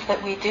practice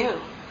that we do,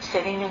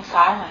 sitting in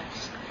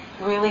silence,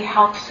 really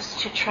helps us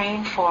to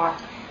train for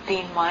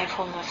being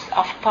mindfulness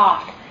of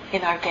thought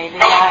in our daily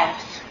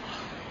lives.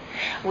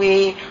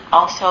 We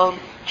also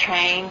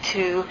train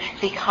to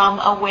become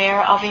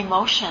aware of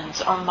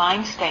emotions or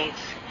mind states.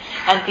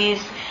 And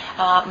these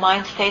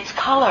mind states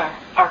color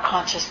our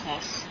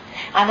consciousness.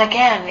 And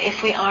again,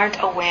 if we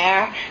aren't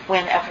aware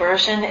when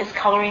aversion is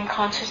coloring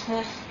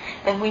consciousness,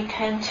 then we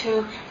tend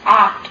to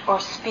act or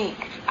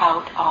speak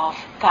out of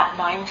that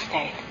mind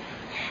state.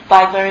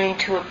 By learning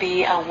to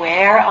be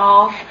aware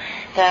of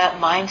the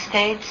mind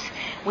states,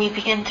 we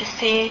begin to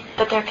see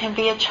that there can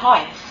be a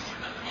choice.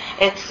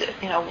 It's,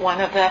 one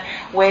of the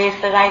ways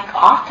that I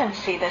often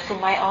see this in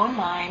my own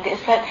mind is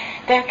that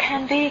there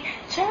can be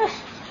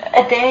just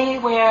a day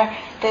where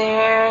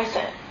there's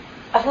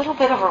a little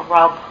bit of a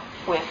rub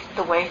with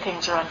the way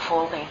things are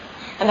unfolding.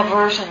 And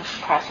aversion's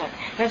present.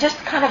 There's just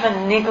kind of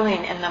a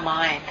niggling in the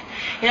mind.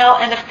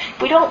 And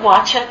if we don't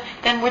watch it,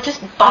 then we're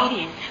just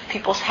biting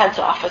people's heads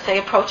off as they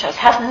approach us. It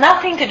has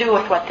nothing to do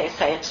with what they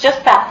say. It's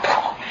just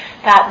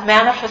that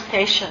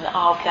manifestation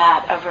of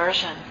that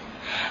aversion.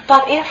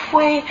 But if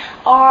we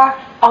are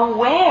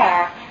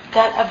aware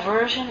that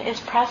aversion is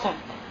present,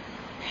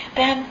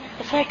 then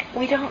it's like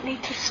we don't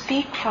need to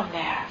speak from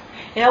there.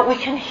 We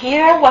can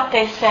hear what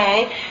they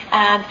say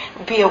and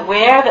be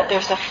aware that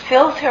there's a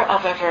filter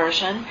of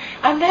aversion,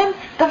 and then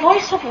the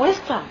voice of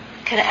wisdom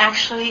can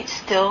actually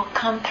still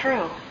come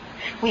through.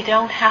 We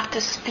don't have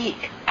to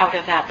speak out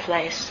of that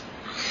place.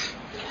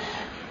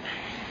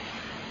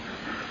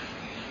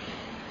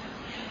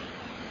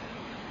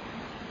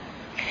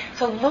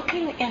 So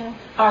looking in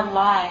our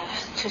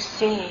lives to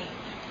see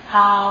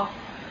how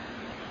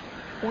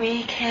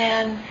we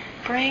can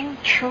bring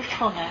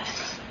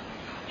truthfulness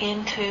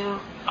into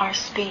our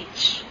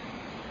speech,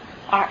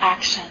 our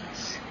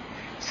actions,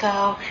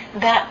 so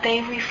that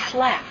they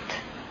reflect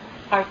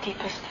our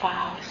deepest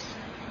vows.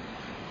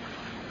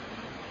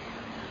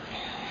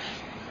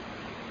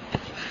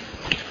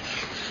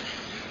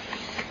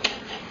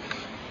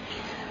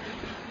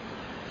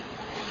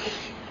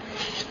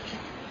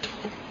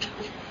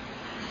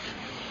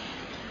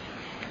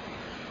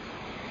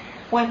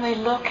 When we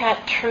look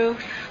at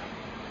truth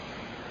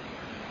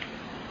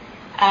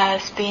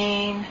as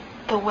being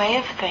the way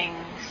of things,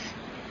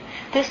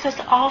 this is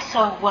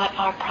also what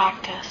our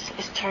practice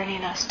is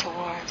turning us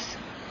towards.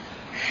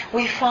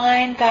 We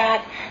find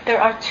that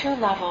there are two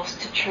levels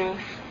to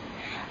truth.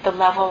 The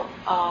level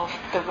of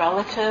the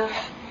relative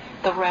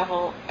the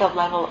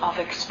level of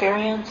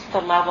experience,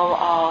 the level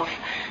of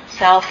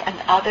self and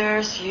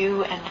others,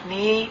 you and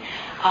me,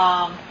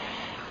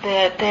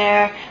 that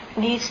there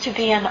needs to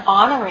be an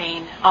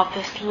honoring of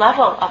this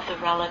level of the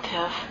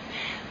relative.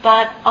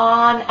 But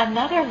on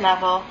another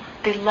level,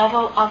 the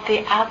level of the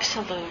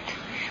absolute,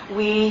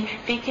 we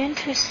begin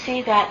to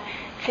see that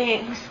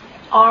things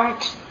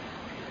aren't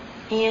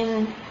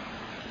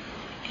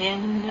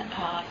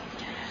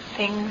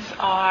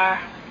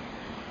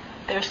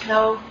there's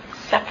no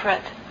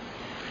separate,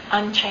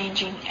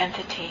 unchanging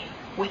entity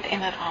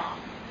within it all.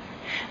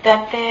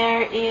 That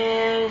there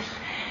is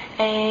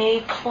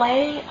a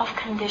play of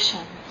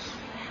conditions,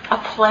 a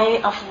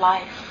play of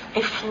life,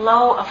 a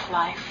flow of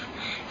life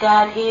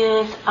that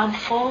is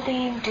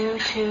unfolding due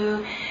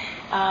to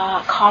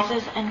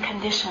causes and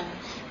conditions.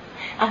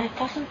 And it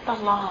doesn't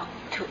belong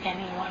to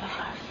any one of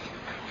us.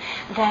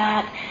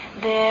 That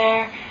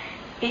there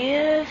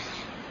is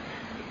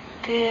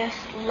this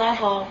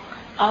level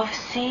of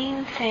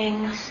seeing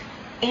things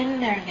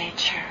in their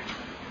nature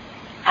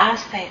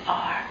as they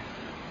are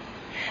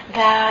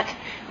that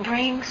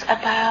brings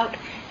about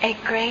a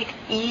great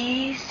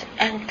ease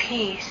and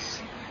peace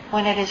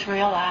when it is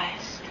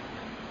realized.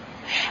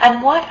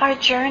 And what our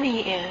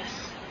journey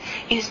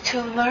is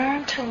to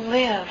learn to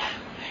live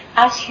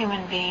as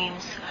human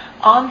beings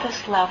on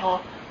this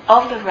level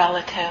of the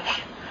relative,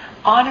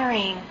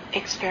 honoring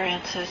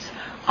experiences,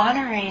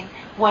 honoring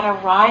what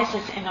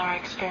arises in our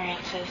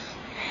experiences,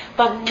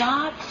 but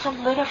not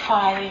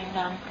solidifying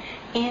them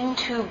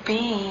into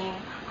being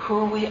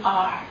who we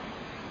are,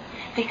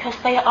 because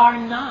they are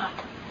not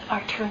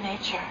our true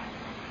nature.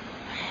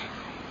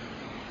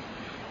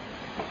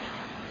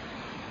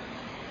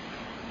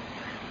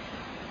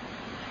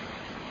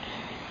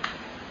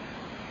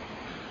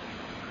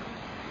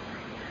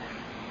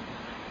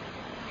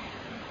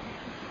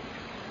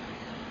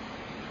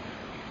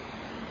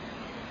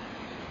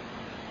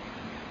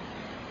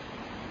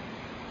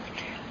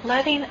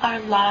 Letting our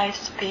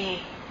lives be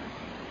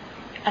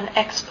an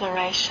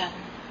exploration,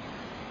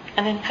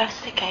 an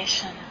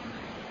investigation.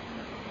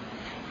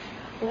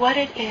 What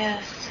it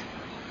is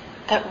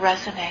that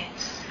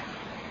resonates,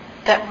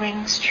 that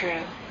rings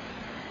true,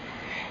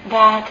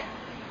 that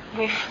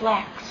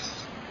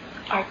reflects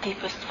our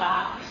deepest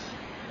vows,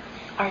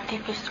 our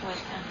deepest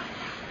wisdom,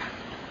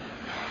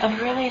 and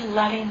really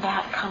letting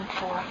that come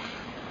forth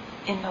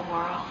in the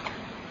world.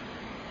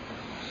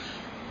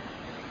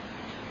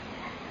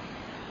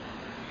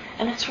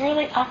 And it's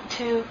really up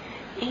to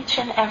each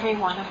and every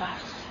one of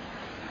us,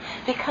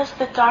 because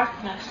the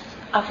darkness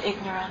of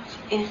ignorance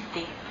is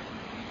deep.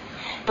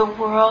 The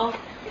world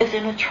is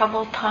in a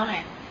troubled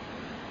time.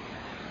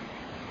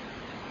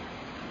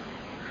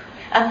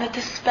 And the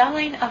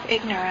dispelling of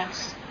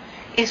ignorance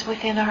is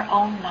within our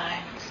own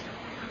minds,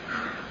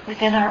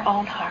 within our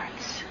own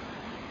hearts.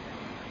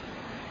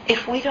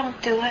 If we don't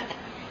do it,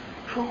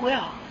 who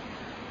will?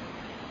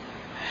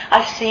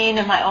 I've seen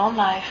in my own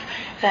life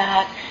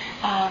that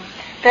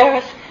there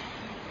was,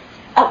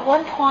 at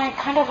one point,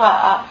 kind of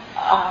a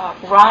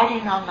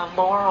riding on the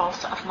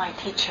laurels of my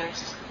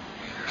teachers,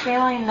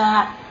 feeling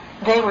that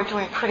they were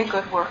doing pretty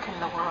good work in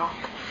the world.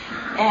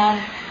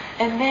 And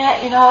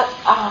then,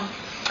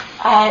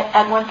 I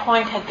at one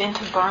point had been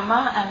to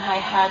Burma, and I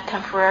had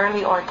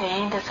temporarily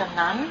ordained as a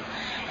nun,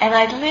 and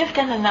I'd lived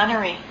in a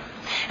nunnery.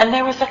 And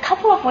there was a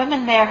couple of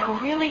women there who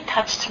really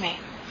touched me.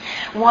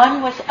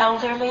 One was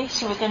elderly.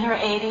 She was in her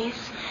 80s.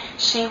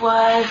 She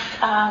was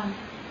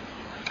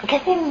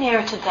getting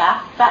near to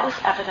death. That was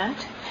evident.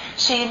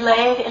 She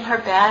laid in her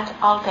bed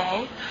all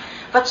day,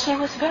 but she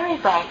was very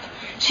bright.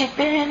 She'd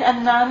been a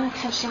nun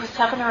since she was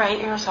 7 or 8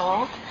 years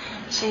old.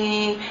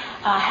 She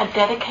had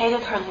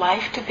dedicated her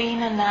life to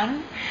being a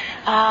nun.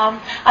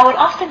 I would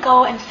often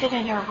go and sit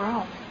in her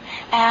room,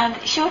 and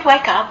she would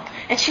wake up,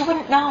 and she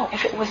wouldn't know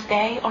if it was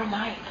day or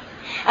night.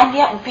 And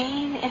yet,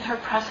 being in her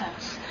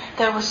presence,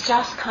 there was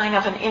just kind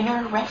of an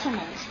inner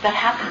resonance that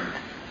happened.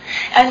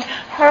 And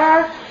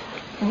her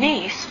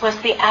niece was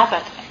the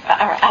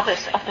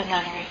abbess of the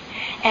nunnery,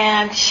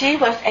 and she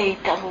was a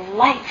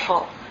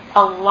delightful,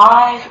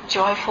 alive,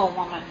 joyful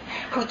woman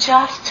who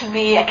just, to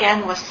me,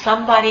 again, was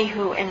somebody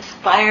who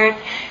inspired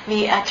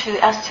me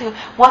as to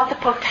what the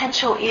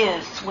potential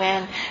is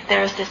when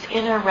there's this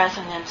inner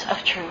resonance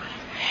of truth.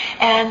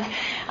 And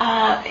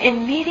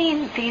in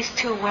meeting these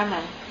two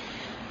women,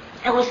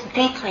 it was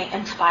deeply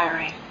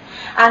inspiring.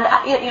 And,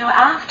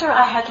 after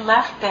I had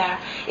left there,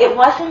 it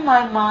was in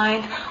my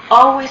mind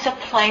always a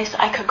place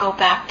I could go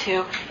back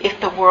to if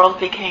the world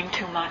became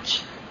too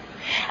much.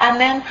 And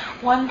then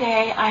one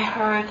day I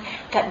heard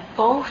that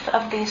both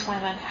of these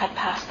women had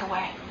passed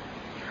away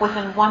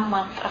within 1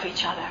 month of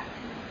each other.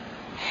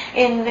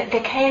 In the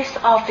case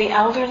of the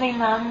elderly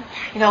nun,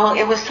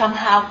 it was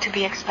somehow to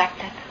be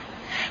expected.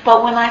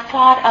 But when I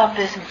thought of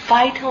this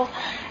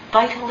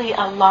vitally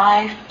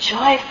alive,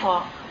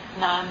 joyful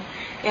nun,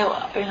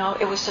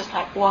 it was just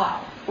like,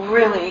 wow,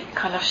 really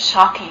kind of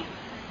shocking.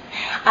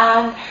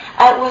 And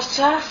it was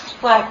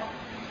just like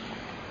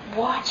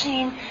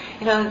watching,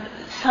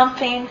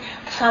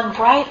 some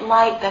bright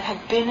light that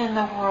had been in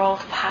the world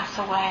pass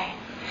away.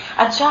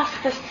 And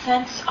just the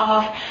sense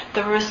of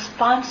the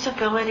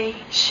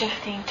responsibility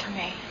shifting to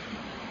me.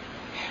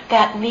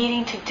 That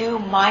needing to do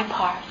my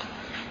part.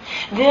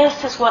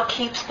 This is what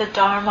keeps the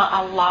Dharma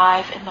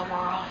alive in the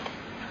world.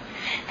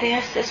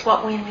 This is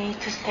what we need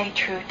to stay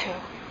true to.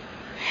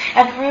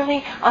 And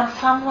really, on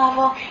some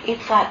level,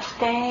 it's that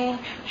staying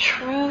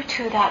true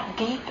to that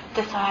deep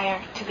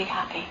desire to be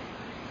happy.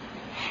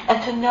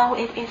 And to know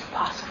it is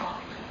possible.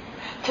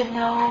 To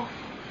know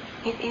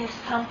it is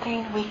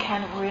something we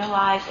can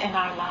realize in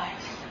our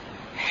lives.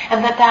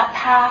 And that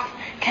path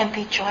can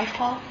be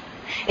joyful.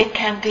 It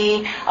can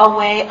be a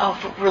way of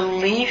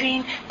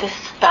relieving,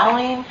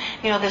 dispelling,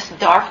 this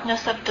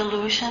darkness of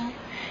delusion,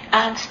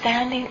 and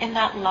standing in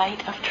that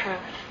light of truth.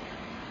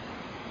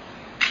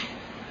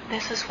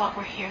 This is what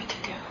we're here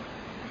to do.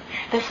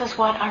 This is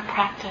what our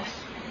practice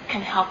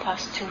can help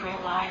us to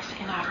realize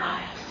in our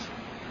lives.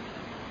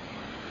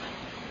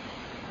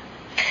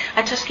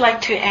 I'd just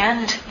like to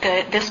end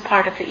this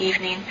part of the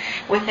evening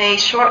with a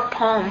short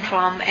poem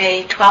from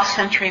a 12th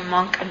century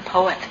monk and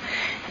poet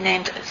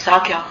named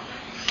Zagyo.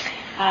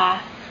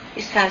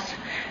 He says,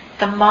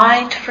 "The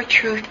mind for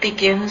truth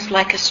begins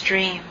like a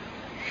stream,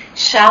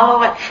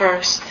 shallow at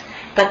first,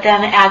 but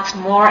then adds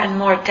more and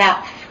more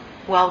depth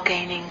while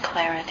gaining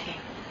clarity."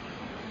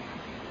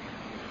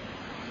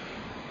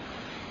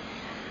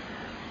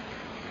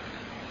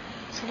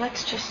 So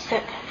let's just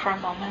sit for a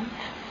moment.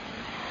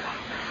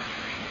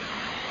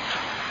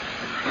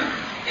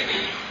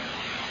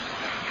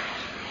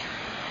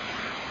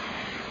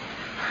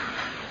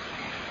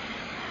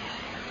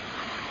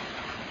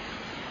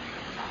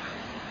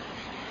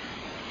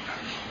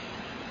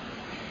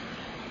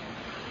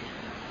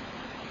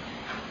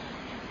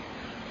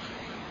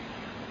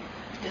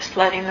 Just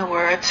letting the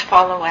words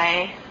fall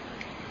away.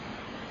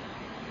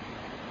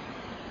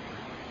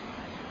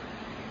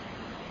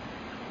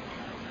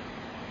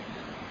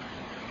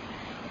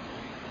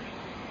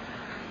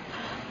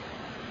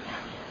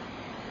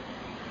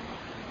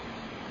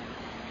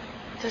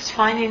 Just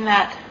finding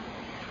that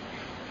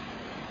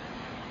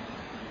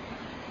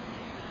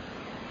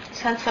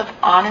sense of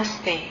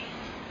honesty,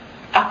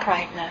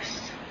 uprightness.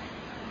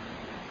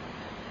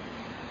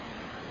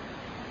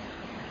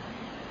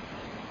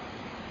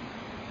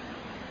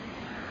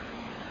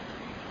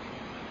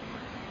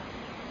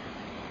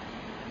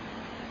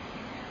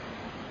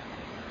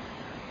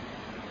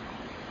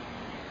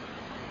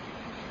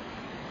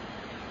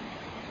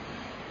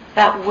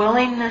 That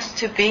willingness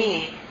to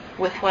be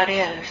with what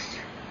is.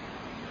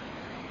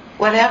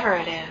 Whatever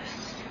it is.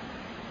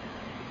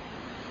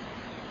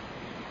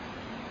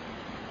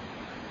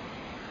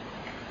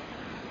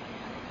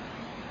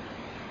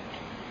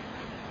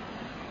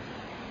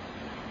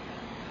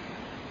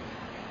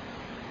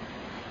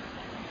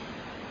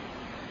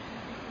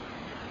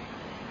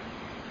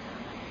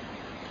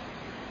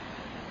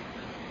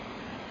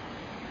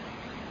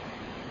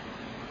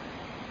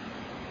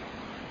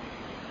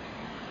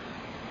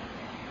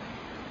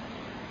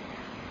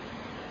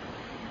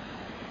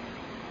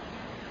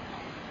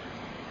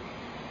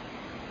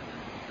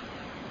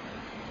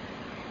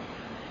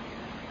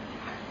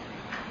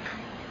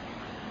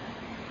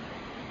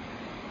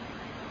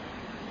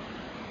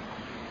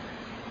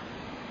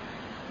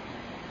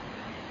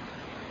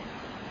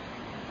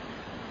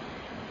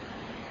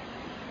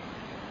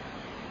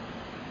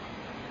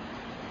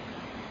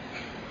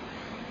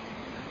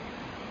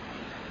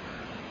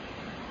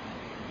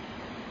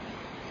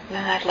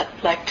 Then I'd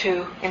like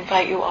to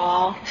invite you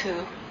all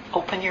to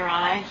open your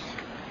eyes,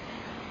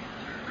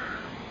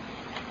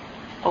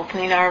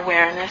 opening our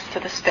awareness to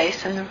the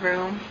space in the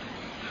room,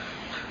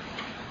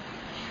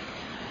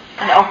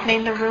 and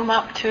opening the room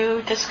up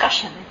to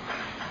discussion,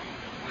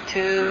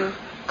 to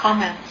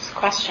comments,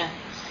 questions.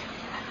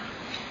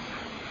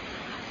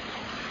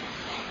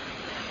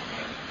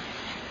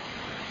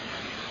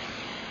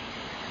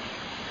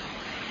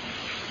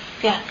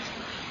 Yes.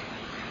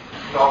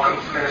 Welcome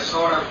to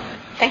Minnesota.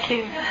 Thank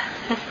you.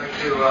 I'd like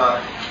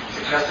to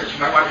suggest that you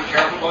might want to be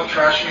careful about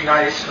trashing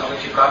ice now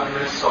that you've gotten to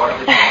Minnesota.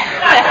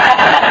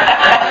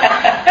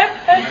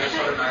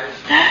 Minnesota nice.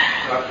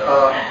 But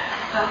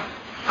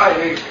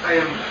I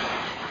am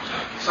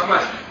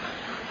somewhat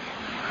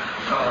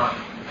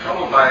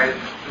troubled by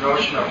the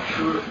notion of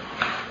truth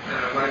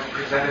when it's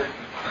presented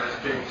as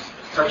being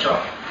such a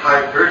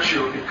high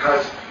virtue,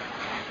 because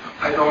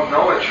I don't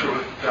know a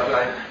truth that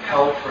I've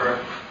held for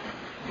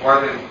more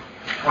than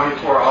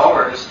 24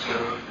 hours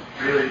to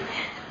really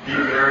be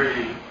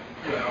very,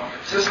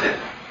 consistent.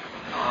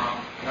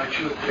 My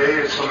truth today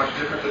is so much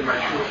different than my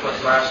truth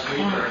was last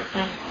week or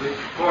the week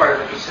before. I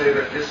have to say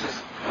that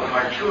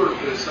my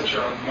truth is such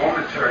a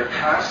momentary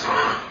passing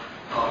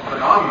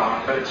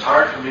phenomenon that it's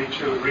hard for me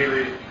to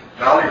really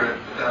value it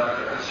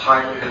as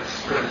highly as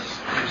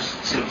you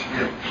seem to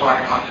be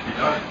implying ought to be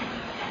done.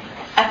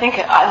 I think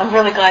I'm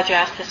really glad you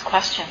asked this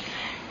question,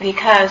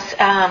 because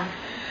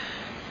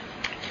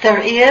there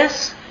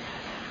is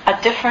a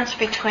difference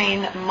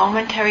between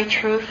momentary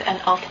truth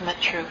and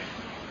ultimate truth.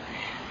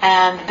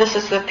 And this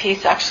is the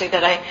piece actually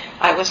that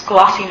I was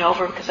glossing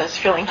over because I was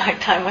feeling like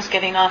time was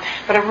getting on,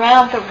 but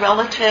around the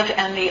relative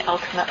and the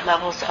ultimate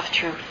levels of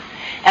truth,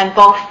 and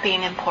both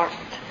being important.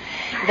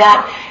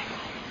 That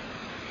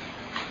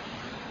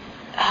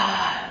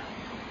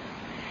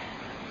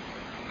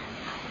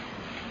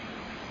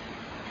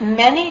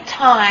many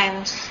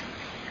times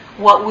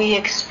what we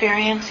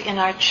experience in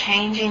our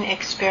changing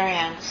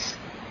experience,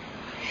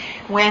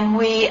 when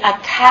we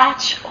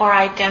attach or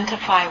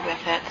identify with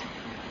it,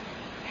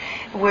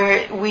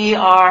 we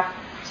are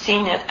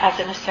seeing it as,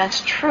 in a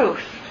sense,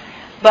 truth,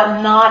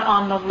 but not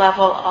on the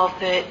level of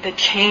the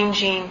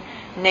changing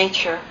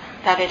nature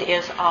that it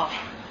is of.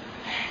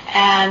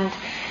 And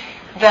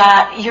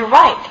that you're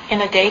right,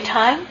 in a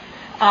daytime,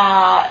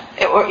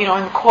 or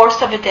in the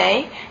course of a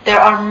day, there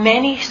are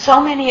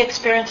so many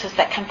experiences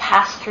that can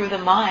pass through the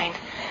mind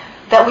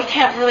that we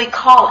can't really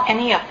call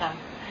any of them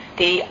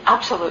the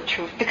absolute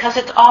truth, because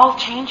it's all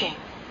changing.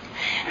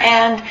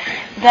 And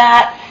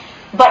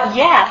but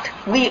yet,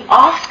 we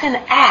often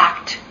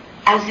act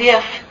as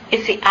if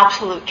it's the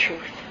absolute truth.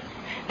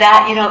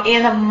 That,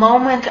 in a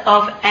moment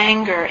of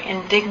anger,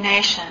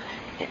 indignation,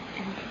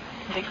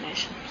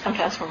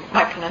 sometimes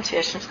my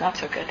pronunciation's not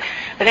so good,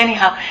 but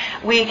anyhow,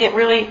 we get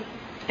really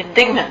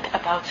indignant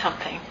about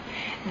something,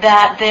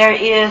 that there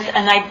is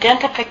an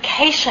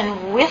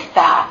identification with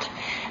that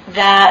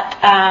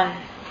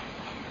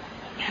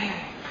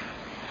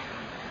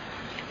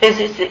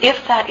is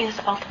if that is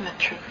ultimate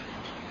truth.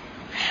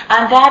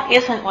 And that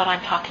isn't what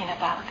I'm talking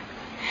about.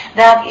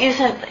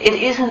 It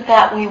isn't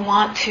that we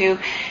want to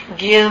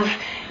give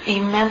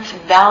immense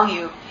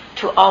value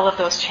to all of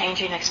those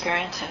changing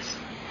experiences.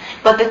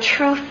 But the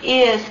truth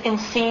is in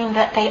seeing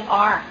that they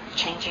are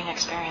changing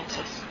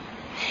experiences.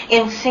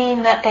 In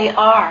seeing that they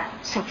are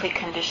simply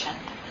conditioned.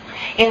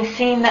 In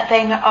seeing that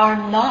they are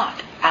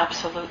not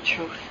absolute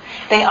truth.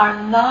 They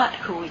are not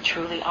who we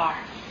truly are.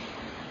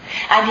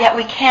 And yet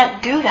we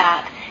can't do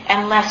that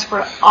unless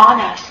we're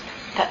honest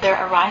that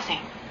they're arising.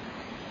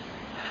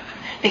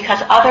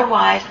 Because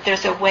otherwise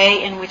there's a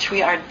way in which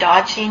we are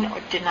dodging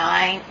or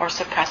denying or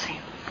suppressing.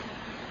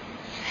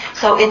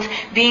 So it's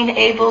being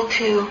able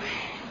to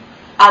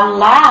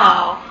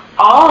allow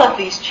all of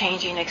these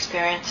changing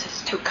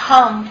experiences to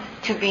come,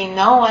 to be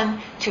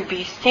known, to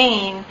be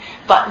seen,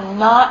 but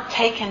not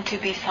taken to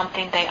be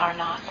something they are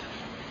not.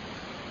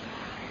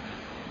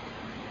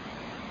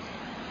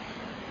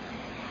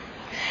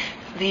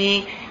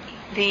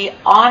 The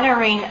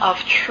honoring of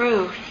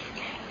truth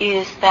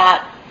is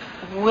that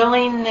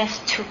willingness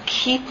to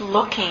keep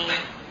looking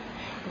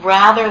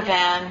rather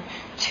than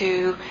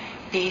to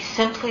be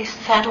simply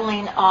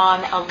settling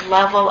on a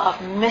level of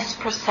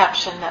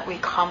misperception that we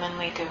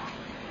commonly do,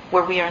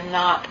 where we are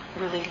not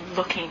really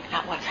looking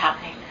at what's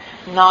happening,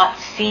 not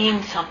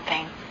seeing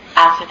something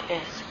as it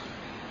is.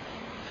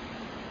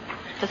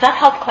 Does that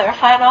help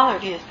clarify at all, or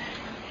do you?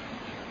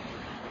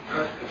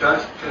 It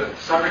does to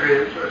some degree.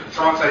 It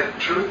sounds like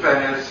truth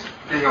then is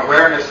being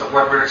awareness of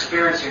what we're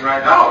experiencing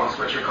right now is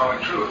what you're calling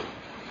truth.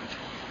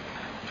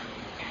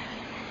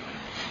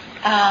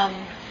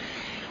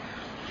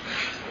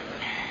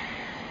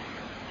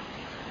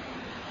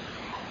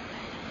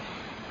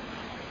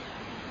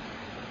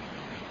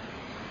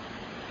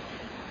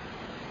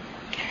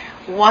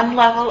 One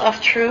level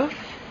of truth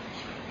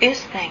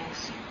is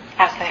things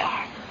as they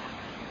are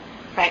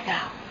right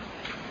now.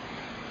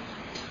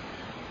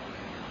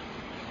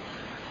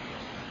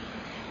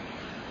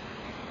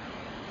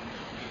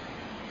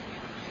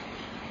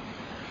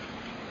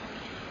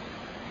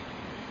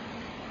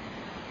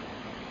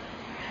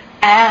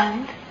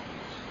 And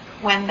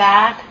when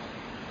that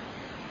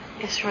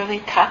is really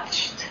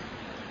touched,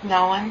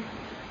 known,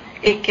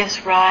 it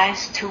gives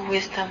rise to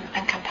wisdom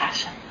and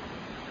compassion.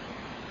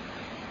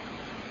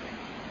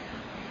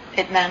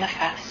 It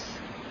manifests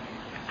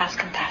as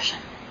compassion.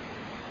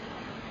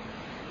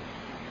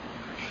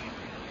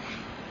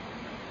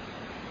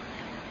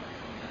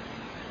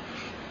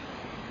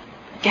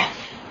 Yes?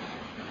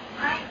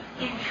 I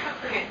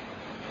interpreted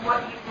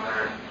what you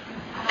were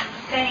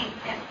saying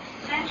as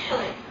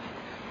essentially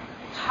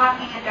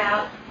talking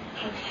about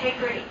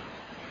integrity,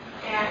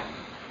 that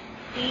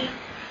deep,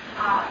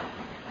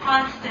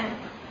 constant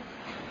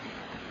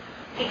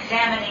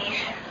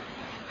examination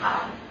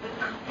with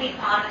complete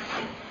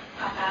honesty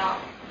about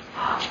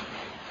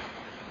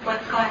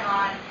what's going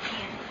on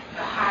in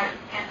the heart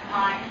and the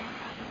mind.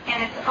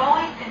 And it's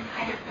always been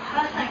kind of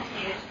puzzling to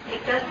me.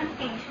 It doesn't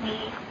seem to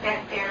me that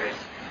there's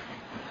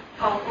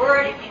a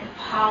word in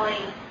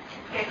Pali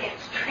that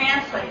gets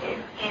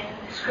translated in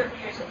the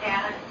scriptures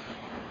as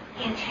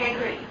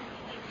integrity.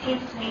 It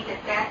seems to me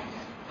that that's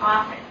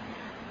often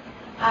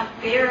a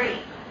very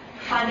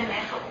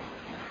fundamental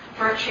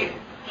virtue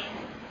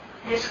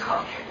in this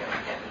culture,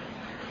 that we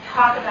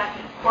talk about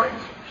the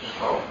importance of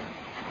people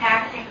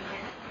acting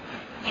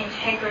with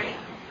integrity.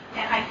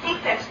 And I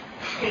think that's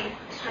the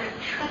sort of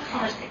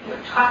truthfulness that you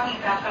were talking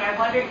about, but I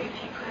wondered if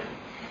you could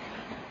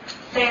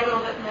say a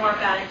little bit more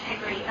about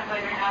integrity and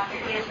whether or not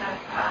there is a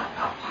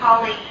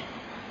Pali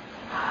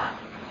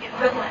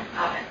equivalent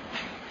of it.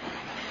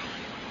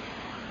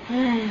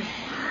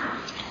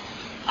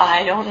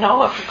 I don't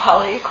know of a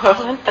Pali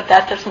equivalent, but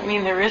that doesn't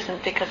mean there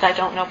isn't, because I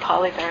don't know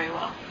Pali very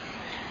well.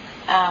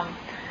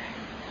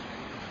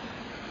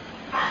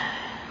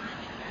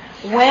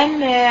 When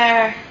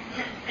there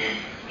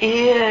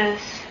is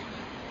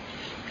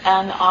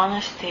an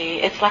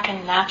honesty, it's like a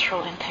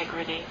natural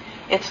integrity.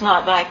 It's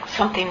not like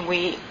something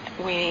we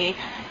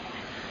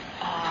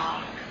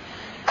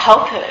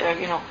cultivate, or,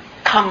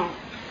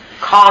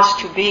 cause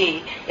to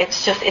be.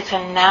 It's a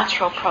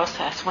natural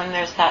process when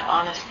there's that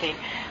honesty.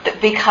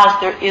 Because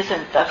there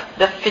isn't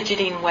the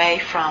fidgeting way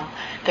from,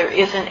 there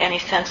isn't any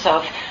sense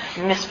of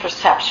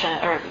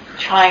misperception or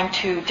trying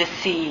to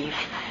deceive,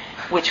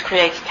 which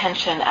creates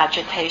tension,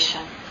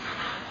 agitation.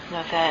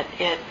 That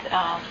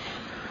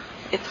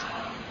it's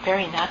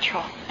very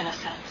natural in a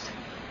sense.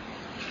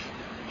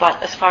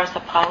 But as far as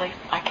the Pali,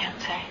 I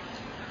can't say.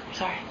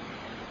 Sorry.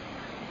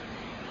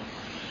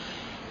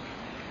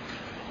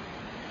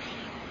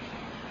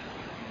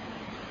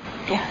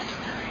 Yeah.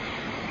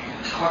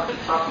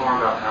 Talk more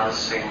about how to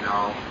say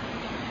no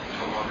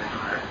to a loving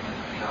heart.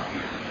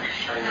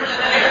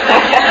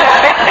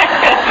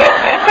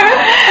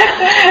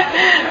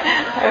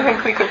 I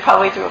think we could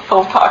probably do a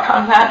full talk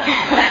on that.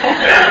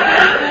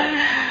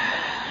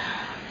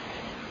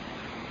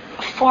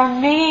 For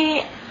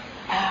me,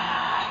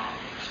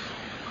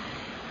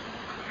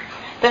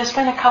 there's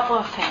been a couple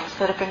of things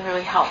that have been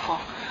really helpful.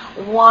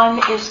 One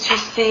is to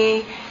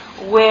see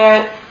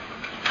where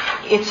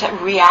it's a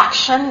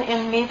reaction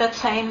in me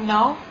that's saying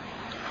no,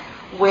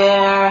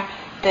 where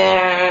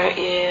there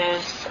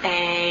is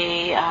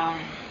a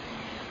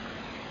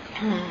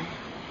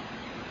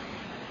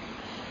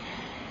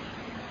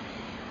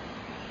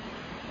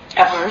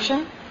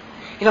aversion.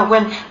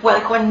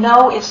 When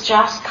no is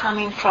just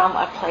coming from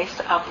a place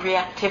of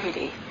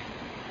reactivity.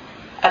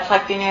 It's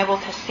like being able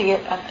to see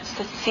it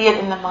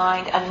in the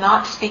mind and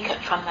not speak it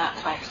from that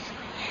place.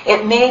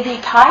 It may be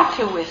tied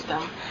to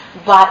wisdom,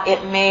 but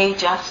it may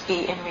just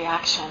be in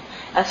reaction.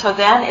 And so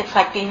then it's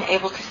like being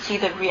able to see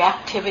the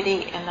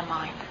reactivity in the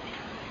mind.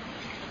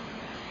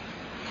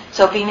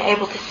 So being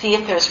able to see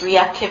if there's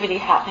reactivity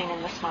happening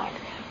in this mind.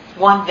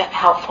 One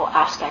helpful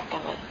aspect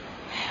of it.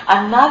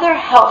 Another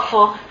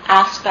helpful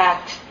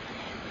aspect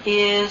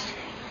is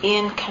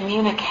in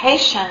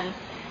communication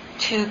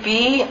to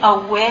be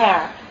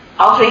aware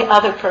of the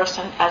other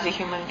person as a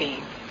human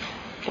being.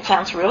 It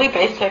sounds really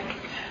basic,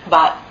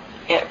 but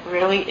it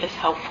really is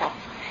helpful.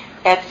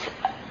 It's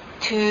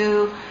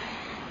to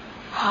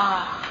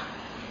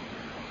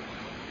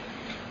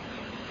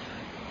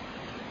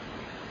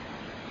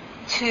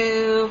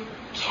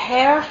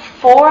care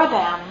for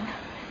them,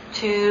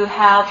 to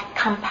have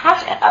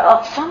compassion.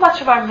 So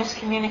much of our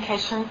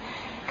miscommunication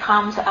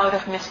comes out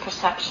of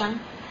misperception.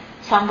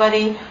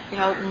 Somebody,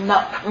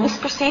 not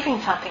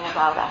misperceiving something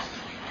about us.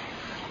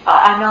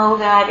 I know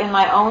that in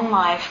my own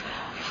life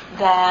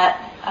that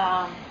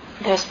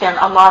there's been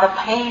a lot of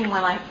pain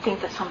when I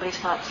think that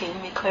somebody's not seeing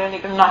me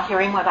clearly, or not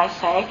hearing what I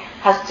say,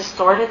 has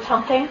distorted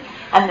something,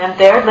 and then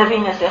they're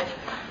living as if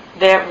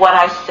what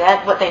I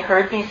said, what they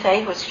heard me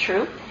say was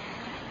true.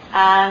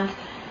 And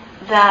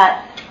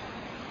that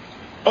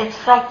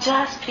it's like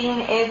just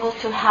being able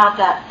to have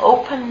that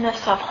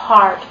openness of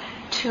heart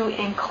to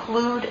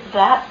include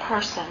that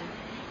person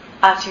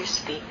as you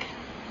speak,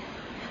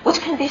 which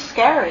can be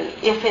scary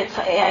if it's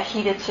a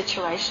heated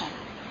situation.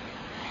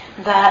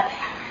 But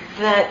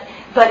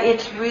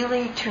it's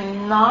really to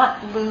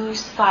not lose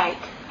sight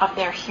of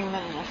their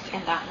humanness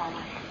in that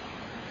moment.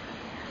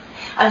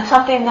 And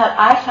something that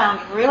I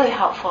found really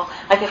helpful,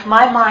 like if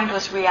my mind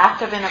was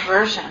reactive in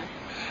aversion,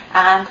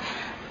 and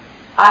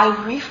I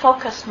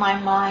refocused my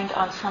mind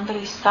on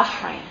somebody's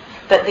suffering,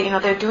 that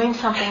they're doing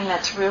something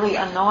that's really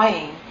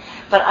annoying,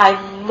 but I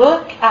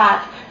look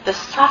at the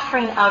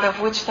suffering out of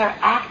which they're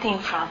acting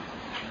from,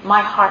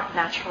 my heart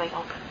naturally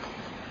opens.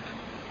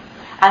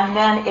 And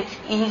then it's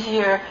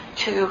easier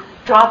to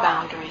draw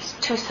boundaries,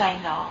 to say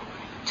no,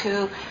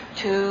 to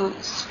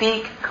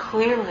speak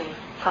clearly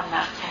from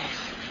that place.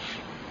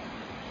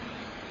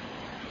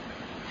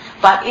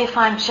 But if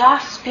I'm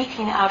just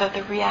speaking out of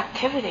the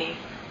reactivity,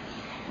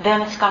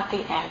 then it's got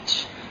the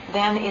edge.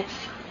 Then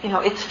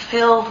it's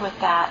filled with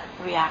that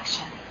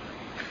reaction.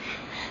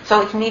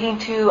 So it's needing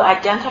to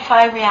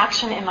identify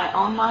reaction in my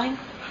own mind.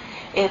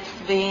 It's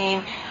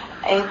being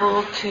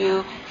able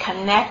to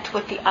connect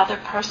with the other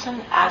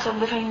person as a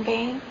living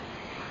being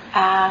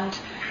and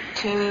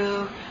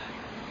to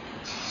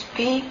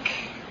speak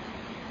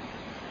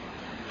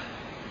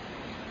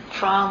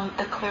from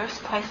the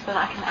clearest place that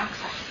I can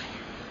access.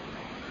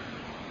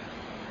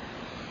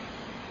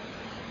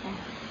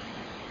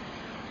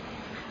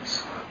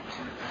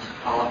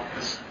 Follow-up,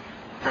 because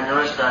I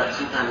noticed that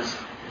sometimes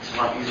it's a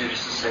lot easier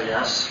just to say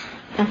yes.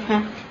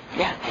 Mm-hmm.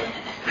 Yeah.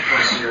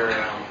 Because you're,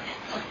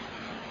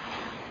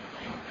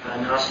 I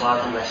notice a lot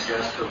of times I say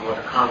yes to avoid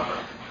a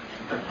conflict.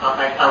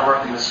 I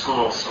work in the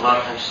schools, so a lot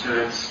of times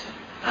students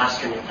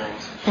ask me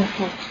things.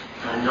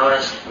 Mm-hmm. And I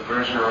notice the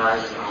aversion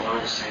arises and I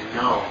want to say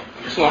no.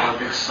 I just want a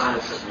big sign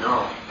that says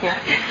no. Yeah.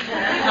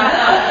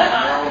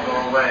 No, go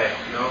away.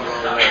 No,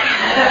 go away.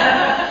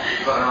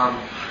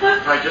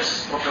 if I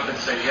just woke up and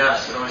say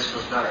yes, it always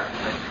feels better.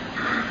 Like,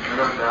 I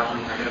go to the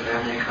bathroom, I get a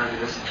Band-Aid, kind of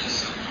this,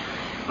 just,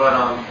 but,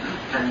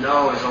 and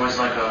no is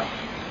always like a,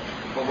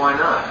 well, why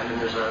not? I mean,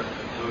 there's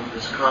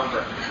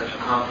conflict, such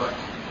a conflict.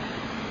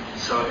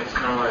 So it's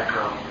kind of like,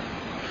 I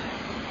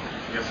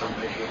guess I'm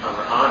thinking if I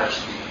were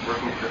honest,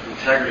 working with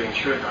integrity and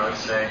truth, I would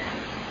say,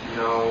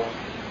 no,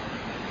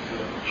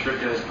 the truth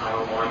is I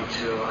don't want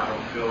to, I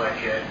don't feel like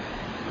it,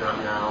 not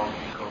now,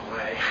 go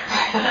away.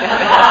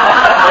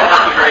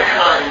 That's very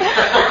kind.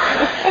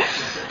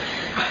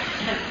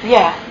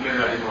 Yeah. Maybe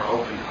I'd be more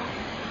open.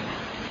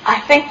 I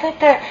think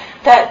that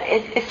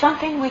it's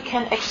something we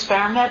can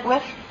experiment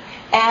with,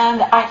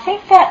 and I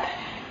think that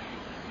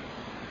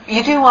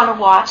you do want to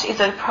watch, is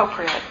it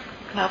appropriate?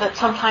 You know, that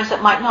sometimes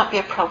it might not be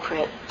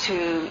appropriate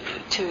to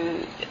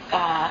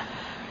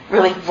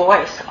really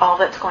voice all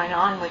that's going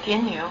on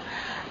within you,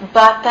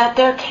 but that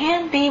there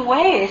can be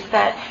ways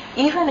that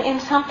even in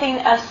something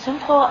as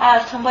simple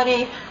as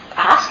somebody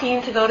asking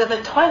you to go to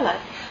the toilet,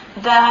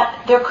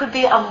 that there could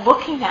be a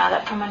looking at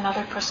it from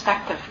another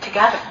perspective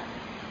together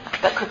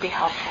that could be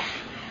helpful.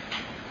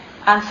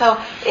 And so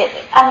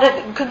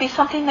it could be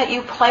something that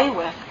you play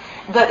with.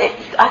 But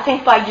I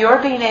think by your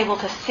being able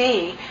to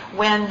see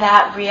when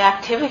that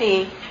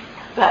reactivity,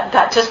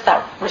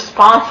 that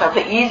response of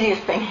the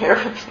easiest thing here,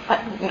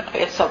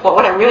 it's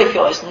what I really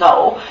feel is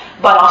no,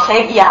 but I'll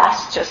say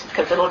yes just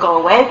because it'll go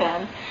away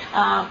then.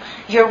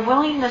 Your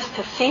willingness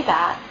to see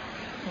that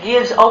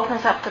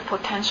opens up the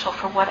potential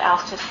for what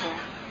else is here.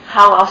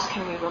 How else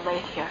can we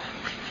relate here?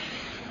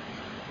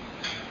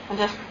 And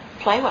just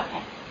play with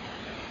it.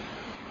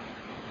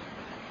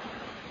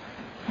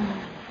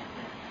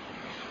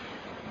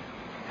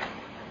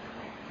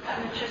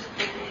 I'm interested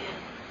in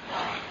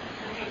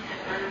something that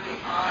early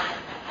on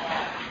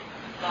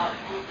about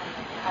movement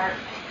of the heart.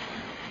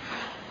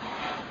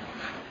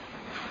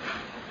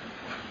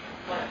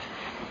 What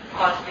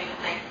caused me to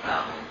think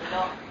about the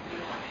don't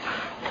really want to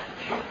know what the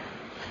truth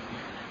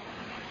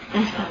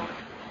is. So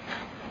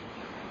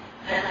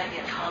then I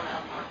get hung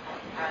up on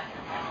what's right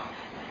and wrong.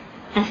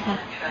 And I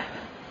try to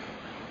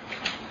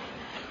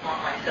want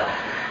myself to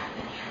know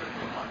the truth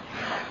about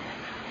something.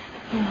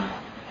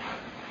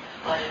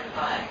 But if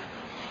I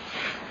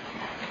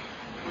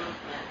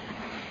movement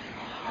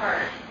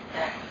heart,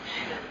 that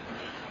should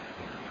be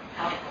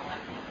helpful.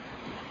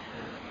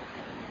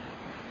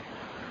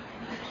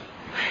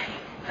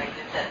 Like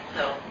you said,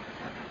 so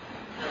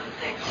those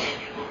things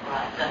maybe will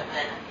rise up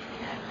then.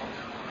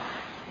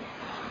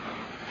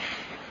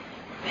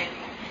 Maybe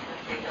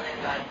particularly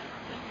about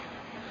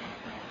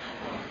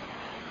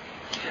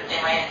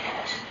am I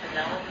attached to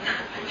knowing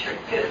the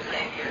truth is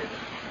like yours?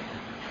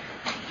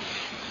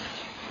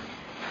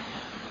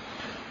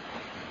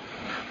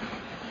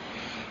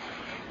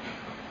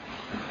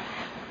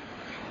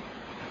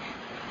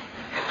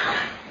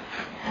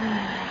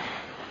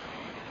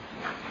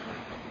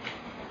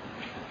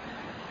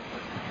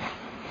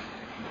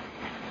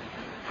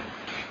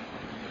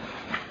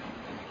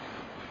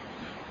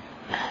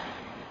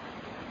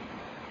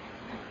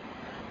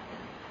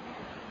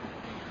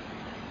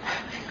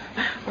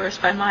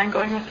 Where's my mind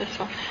going with this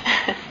one?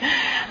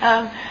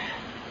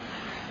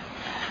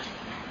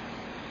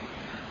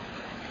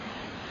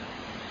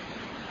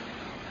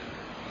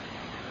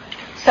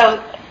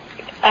 So,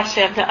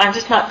 actually, I'm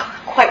just not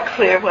quite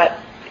clear what.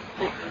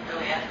 Really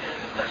ask you a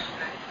question,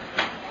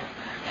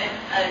 right?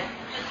 And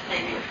just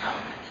maybe a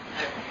comment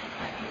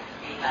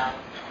about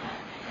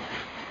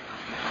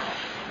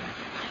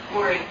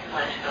worrying too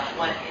much about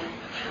what is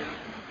true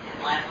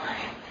in my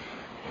mind.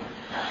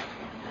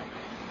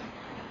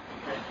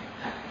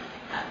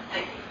 I'm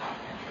thinking about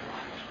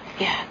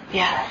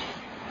that.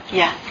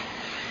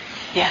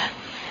 Yeah.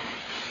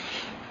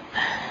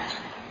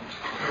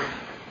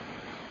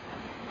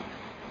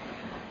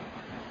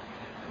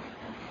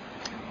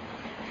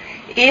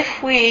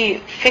 If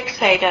we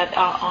fixate it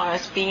on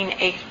as being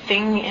a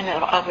thing in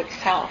and of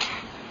itself,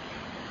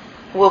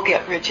 we'll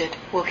get rigid,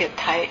 we'll get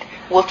tight,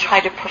 we'll try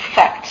to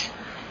perfect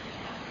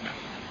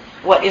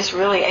what is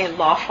really a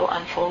lawful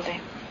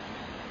unfolding.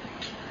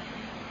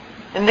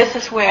 And this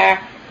is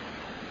where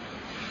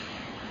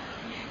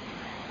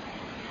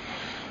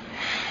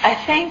I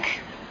think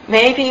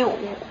maybe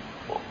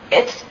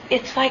it's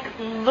like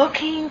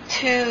looking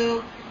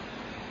to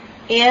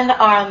in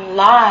our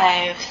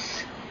lives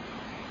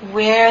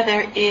where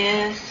there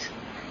is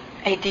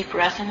a deep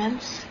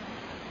resonance,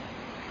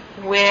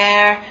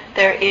 where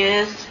there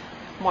is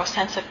more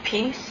sense of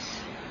peace,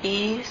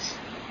 ease,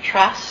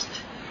 trust,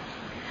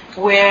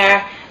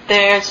 where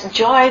there's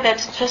joy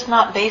that's just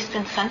not based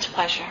in sense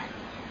pleasure,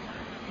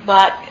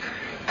 but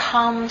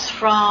comes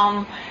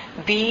from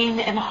being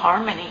in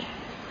harmony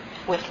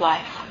with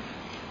life.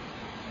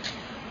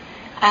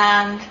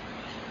 And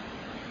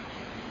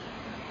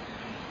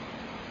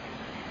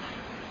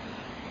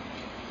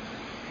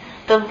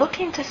the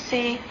looking to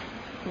see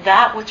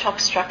that which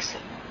obstructs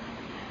it,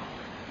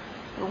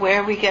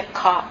 where we get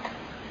caught,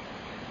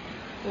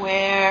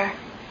 where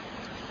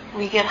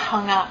we get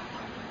hung up.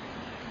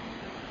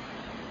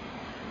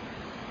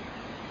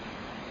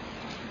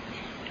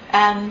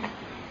 And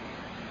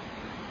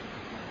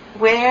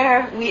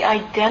where we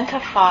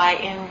identify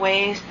in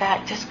ways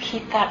that just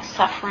keep that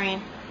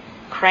suffering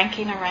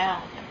cranking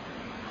around.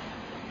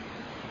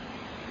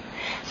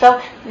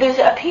 So there's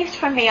a piece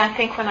for me, I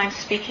think, when I'm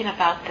speaking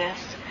about this,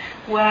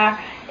 where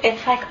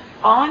it's like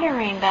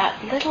honoring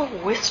that little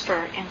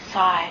whisper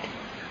inside,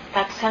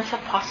 that sense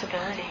of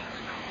possibility.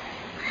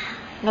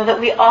 You know, that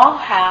we all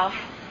have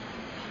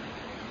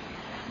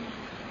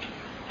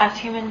as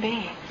human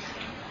beings.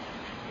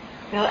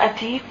 You know, a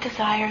deep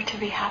desire to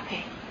be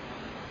happy.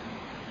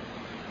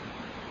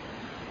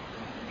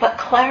 But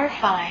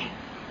clarifying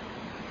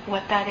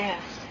what that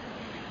is.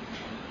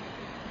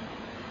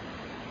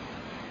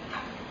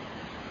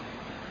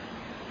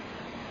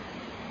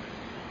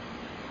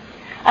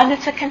 And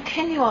it's a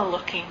continual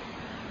looking,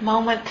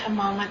 moment to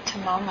moment to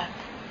moment.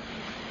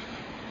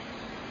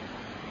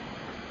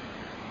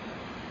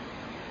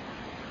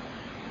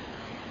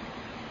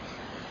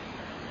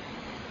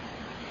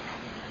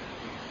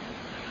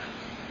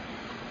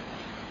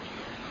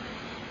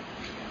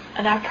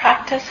 And our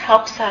practice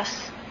helps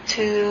us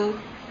to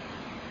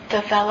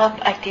develop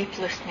a deep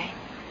listening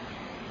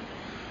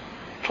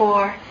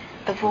for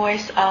the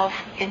voice of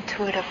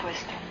intuitive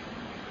wisdom,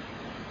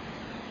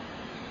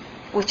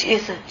 which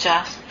isn't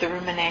just the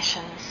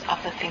ruminations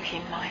of the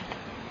thinking mind.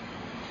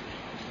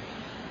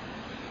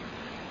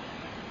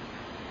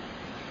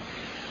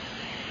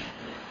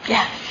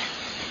 Yes?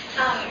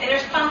 In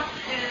response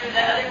to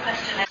the other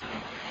question,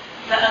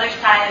 the other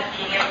side of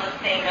being able to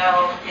say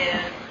no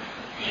is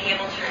being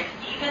able to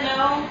receive a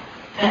no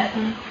that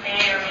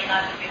may or may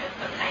not be given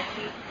some time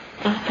to.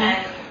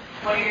 And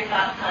what are your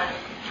thoughts on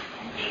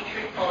being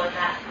truthful in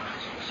that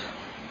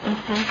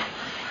situation?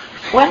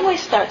 When we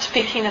start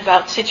speaking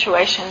about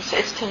situations,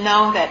 it's to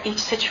know that each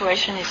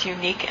situation is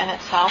unique in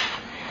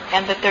itself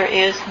and that there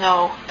is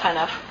no kind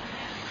of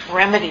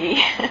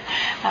remedy,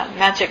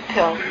 magic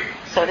pill,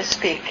 so to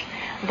speak.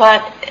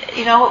 But,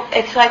 you know,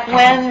 it's like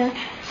when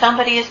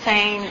somebody is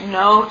saying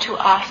no to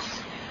us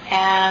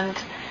and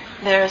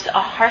there's a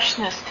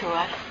harshness to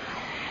it,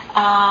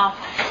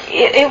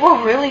 it will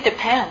really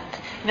depend.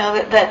 You know,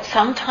 that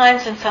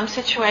sometimes in some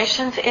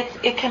situations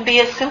it can be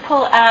as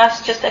simple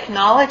as just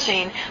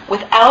acknowledging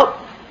without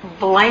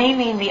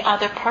blaming the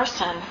other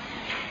person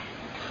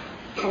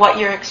what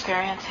you're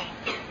experiencing.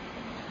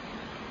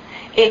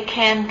 It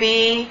can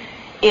be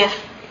if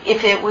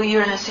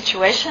you're in a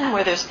situation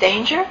where there's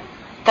danger,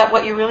 that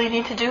what you really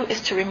need to do is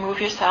to remove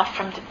yourself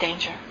from the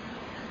danger.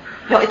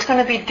 You know, it's going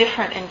to be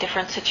different in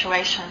different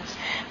situations,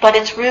 but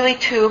it's really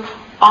to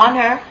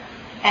honor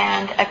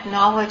and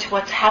acknowledge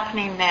what's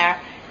happening there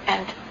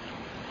and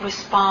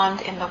respond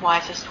in the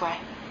wisest way.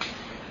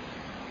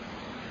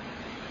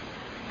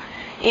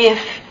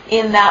 If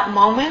in that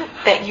moment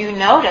that you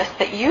notice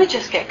that you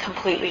just get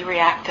completely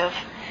reactive,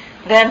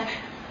 then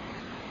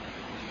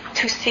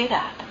to see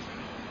that.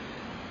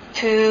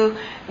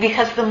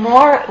 Because the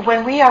more,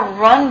 when we are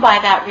run by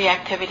that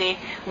reactivity,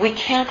 we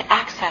can't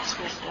access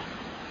wisdom.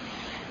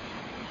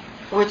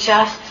 We're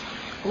just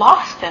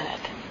lost in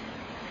it.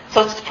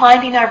 So it's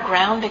finding our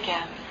ground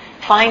again,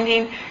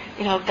 finding,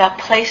 you know, that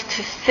place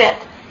to sit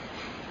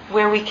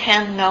where we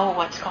can know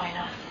what's going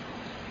on.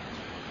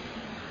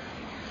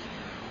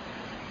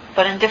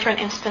 But in different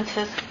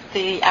instances,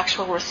 the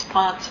actual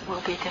response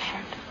will be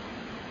different.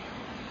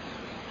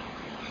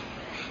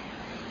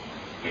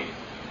 I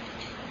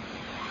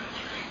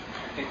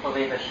think we'll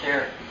leave it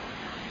here.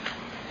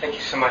 Thank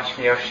you so much,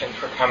 Myoshin,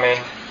 for coming.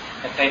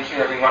 And thank you,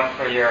 everyone,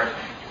 for your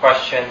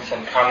questions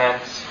and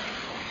comments.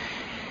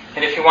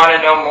 And if you want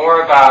to know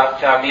more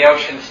about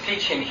Myoshin's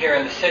teaching here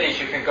in the cities,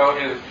 you can go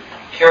to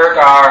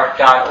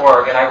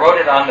kirgar.org. And I wrote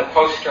it on the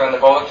poster on the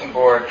bulletin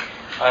board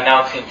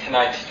announcing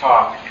tonight's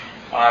talk.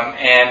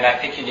 And I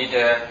think you need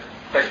to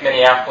click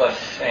Minneapolis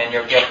and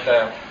you'll get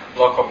the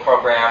local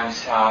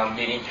programs,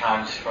 meeting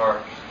times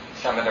for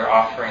some of their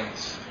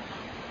offerings.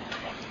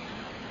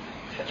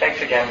 So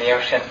thanks again,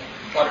 Myoshin.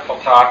 Wonderful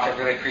talk. I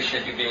really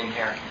appreciate you being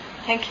here.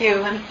 Thank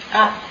you, and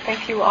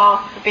thank you all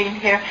for being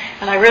here.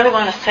 And I really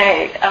want to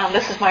say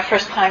this is my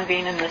first time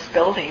being in this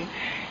building,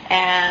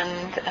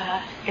 and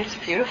it's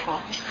beautiful.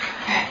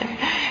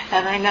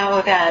 And I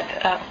know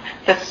that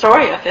the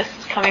story of this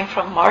is coming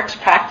from Mark's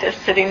practice,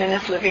 sitting in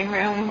his living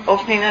room,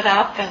 opening it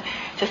up, and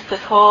just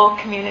this whole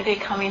community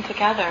coming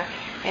together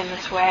in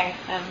this way.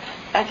 And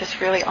I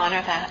just really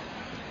honor that.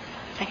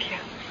 Thank you.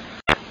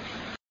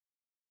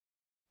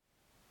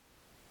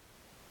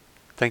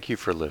 Thank you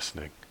for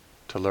listening.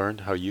 To learn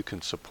how you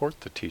can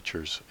support the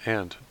teachers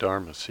and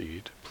Dharma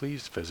Seed,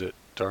 please visit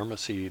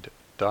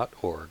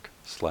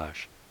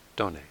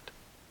dharmaseed.org/donate.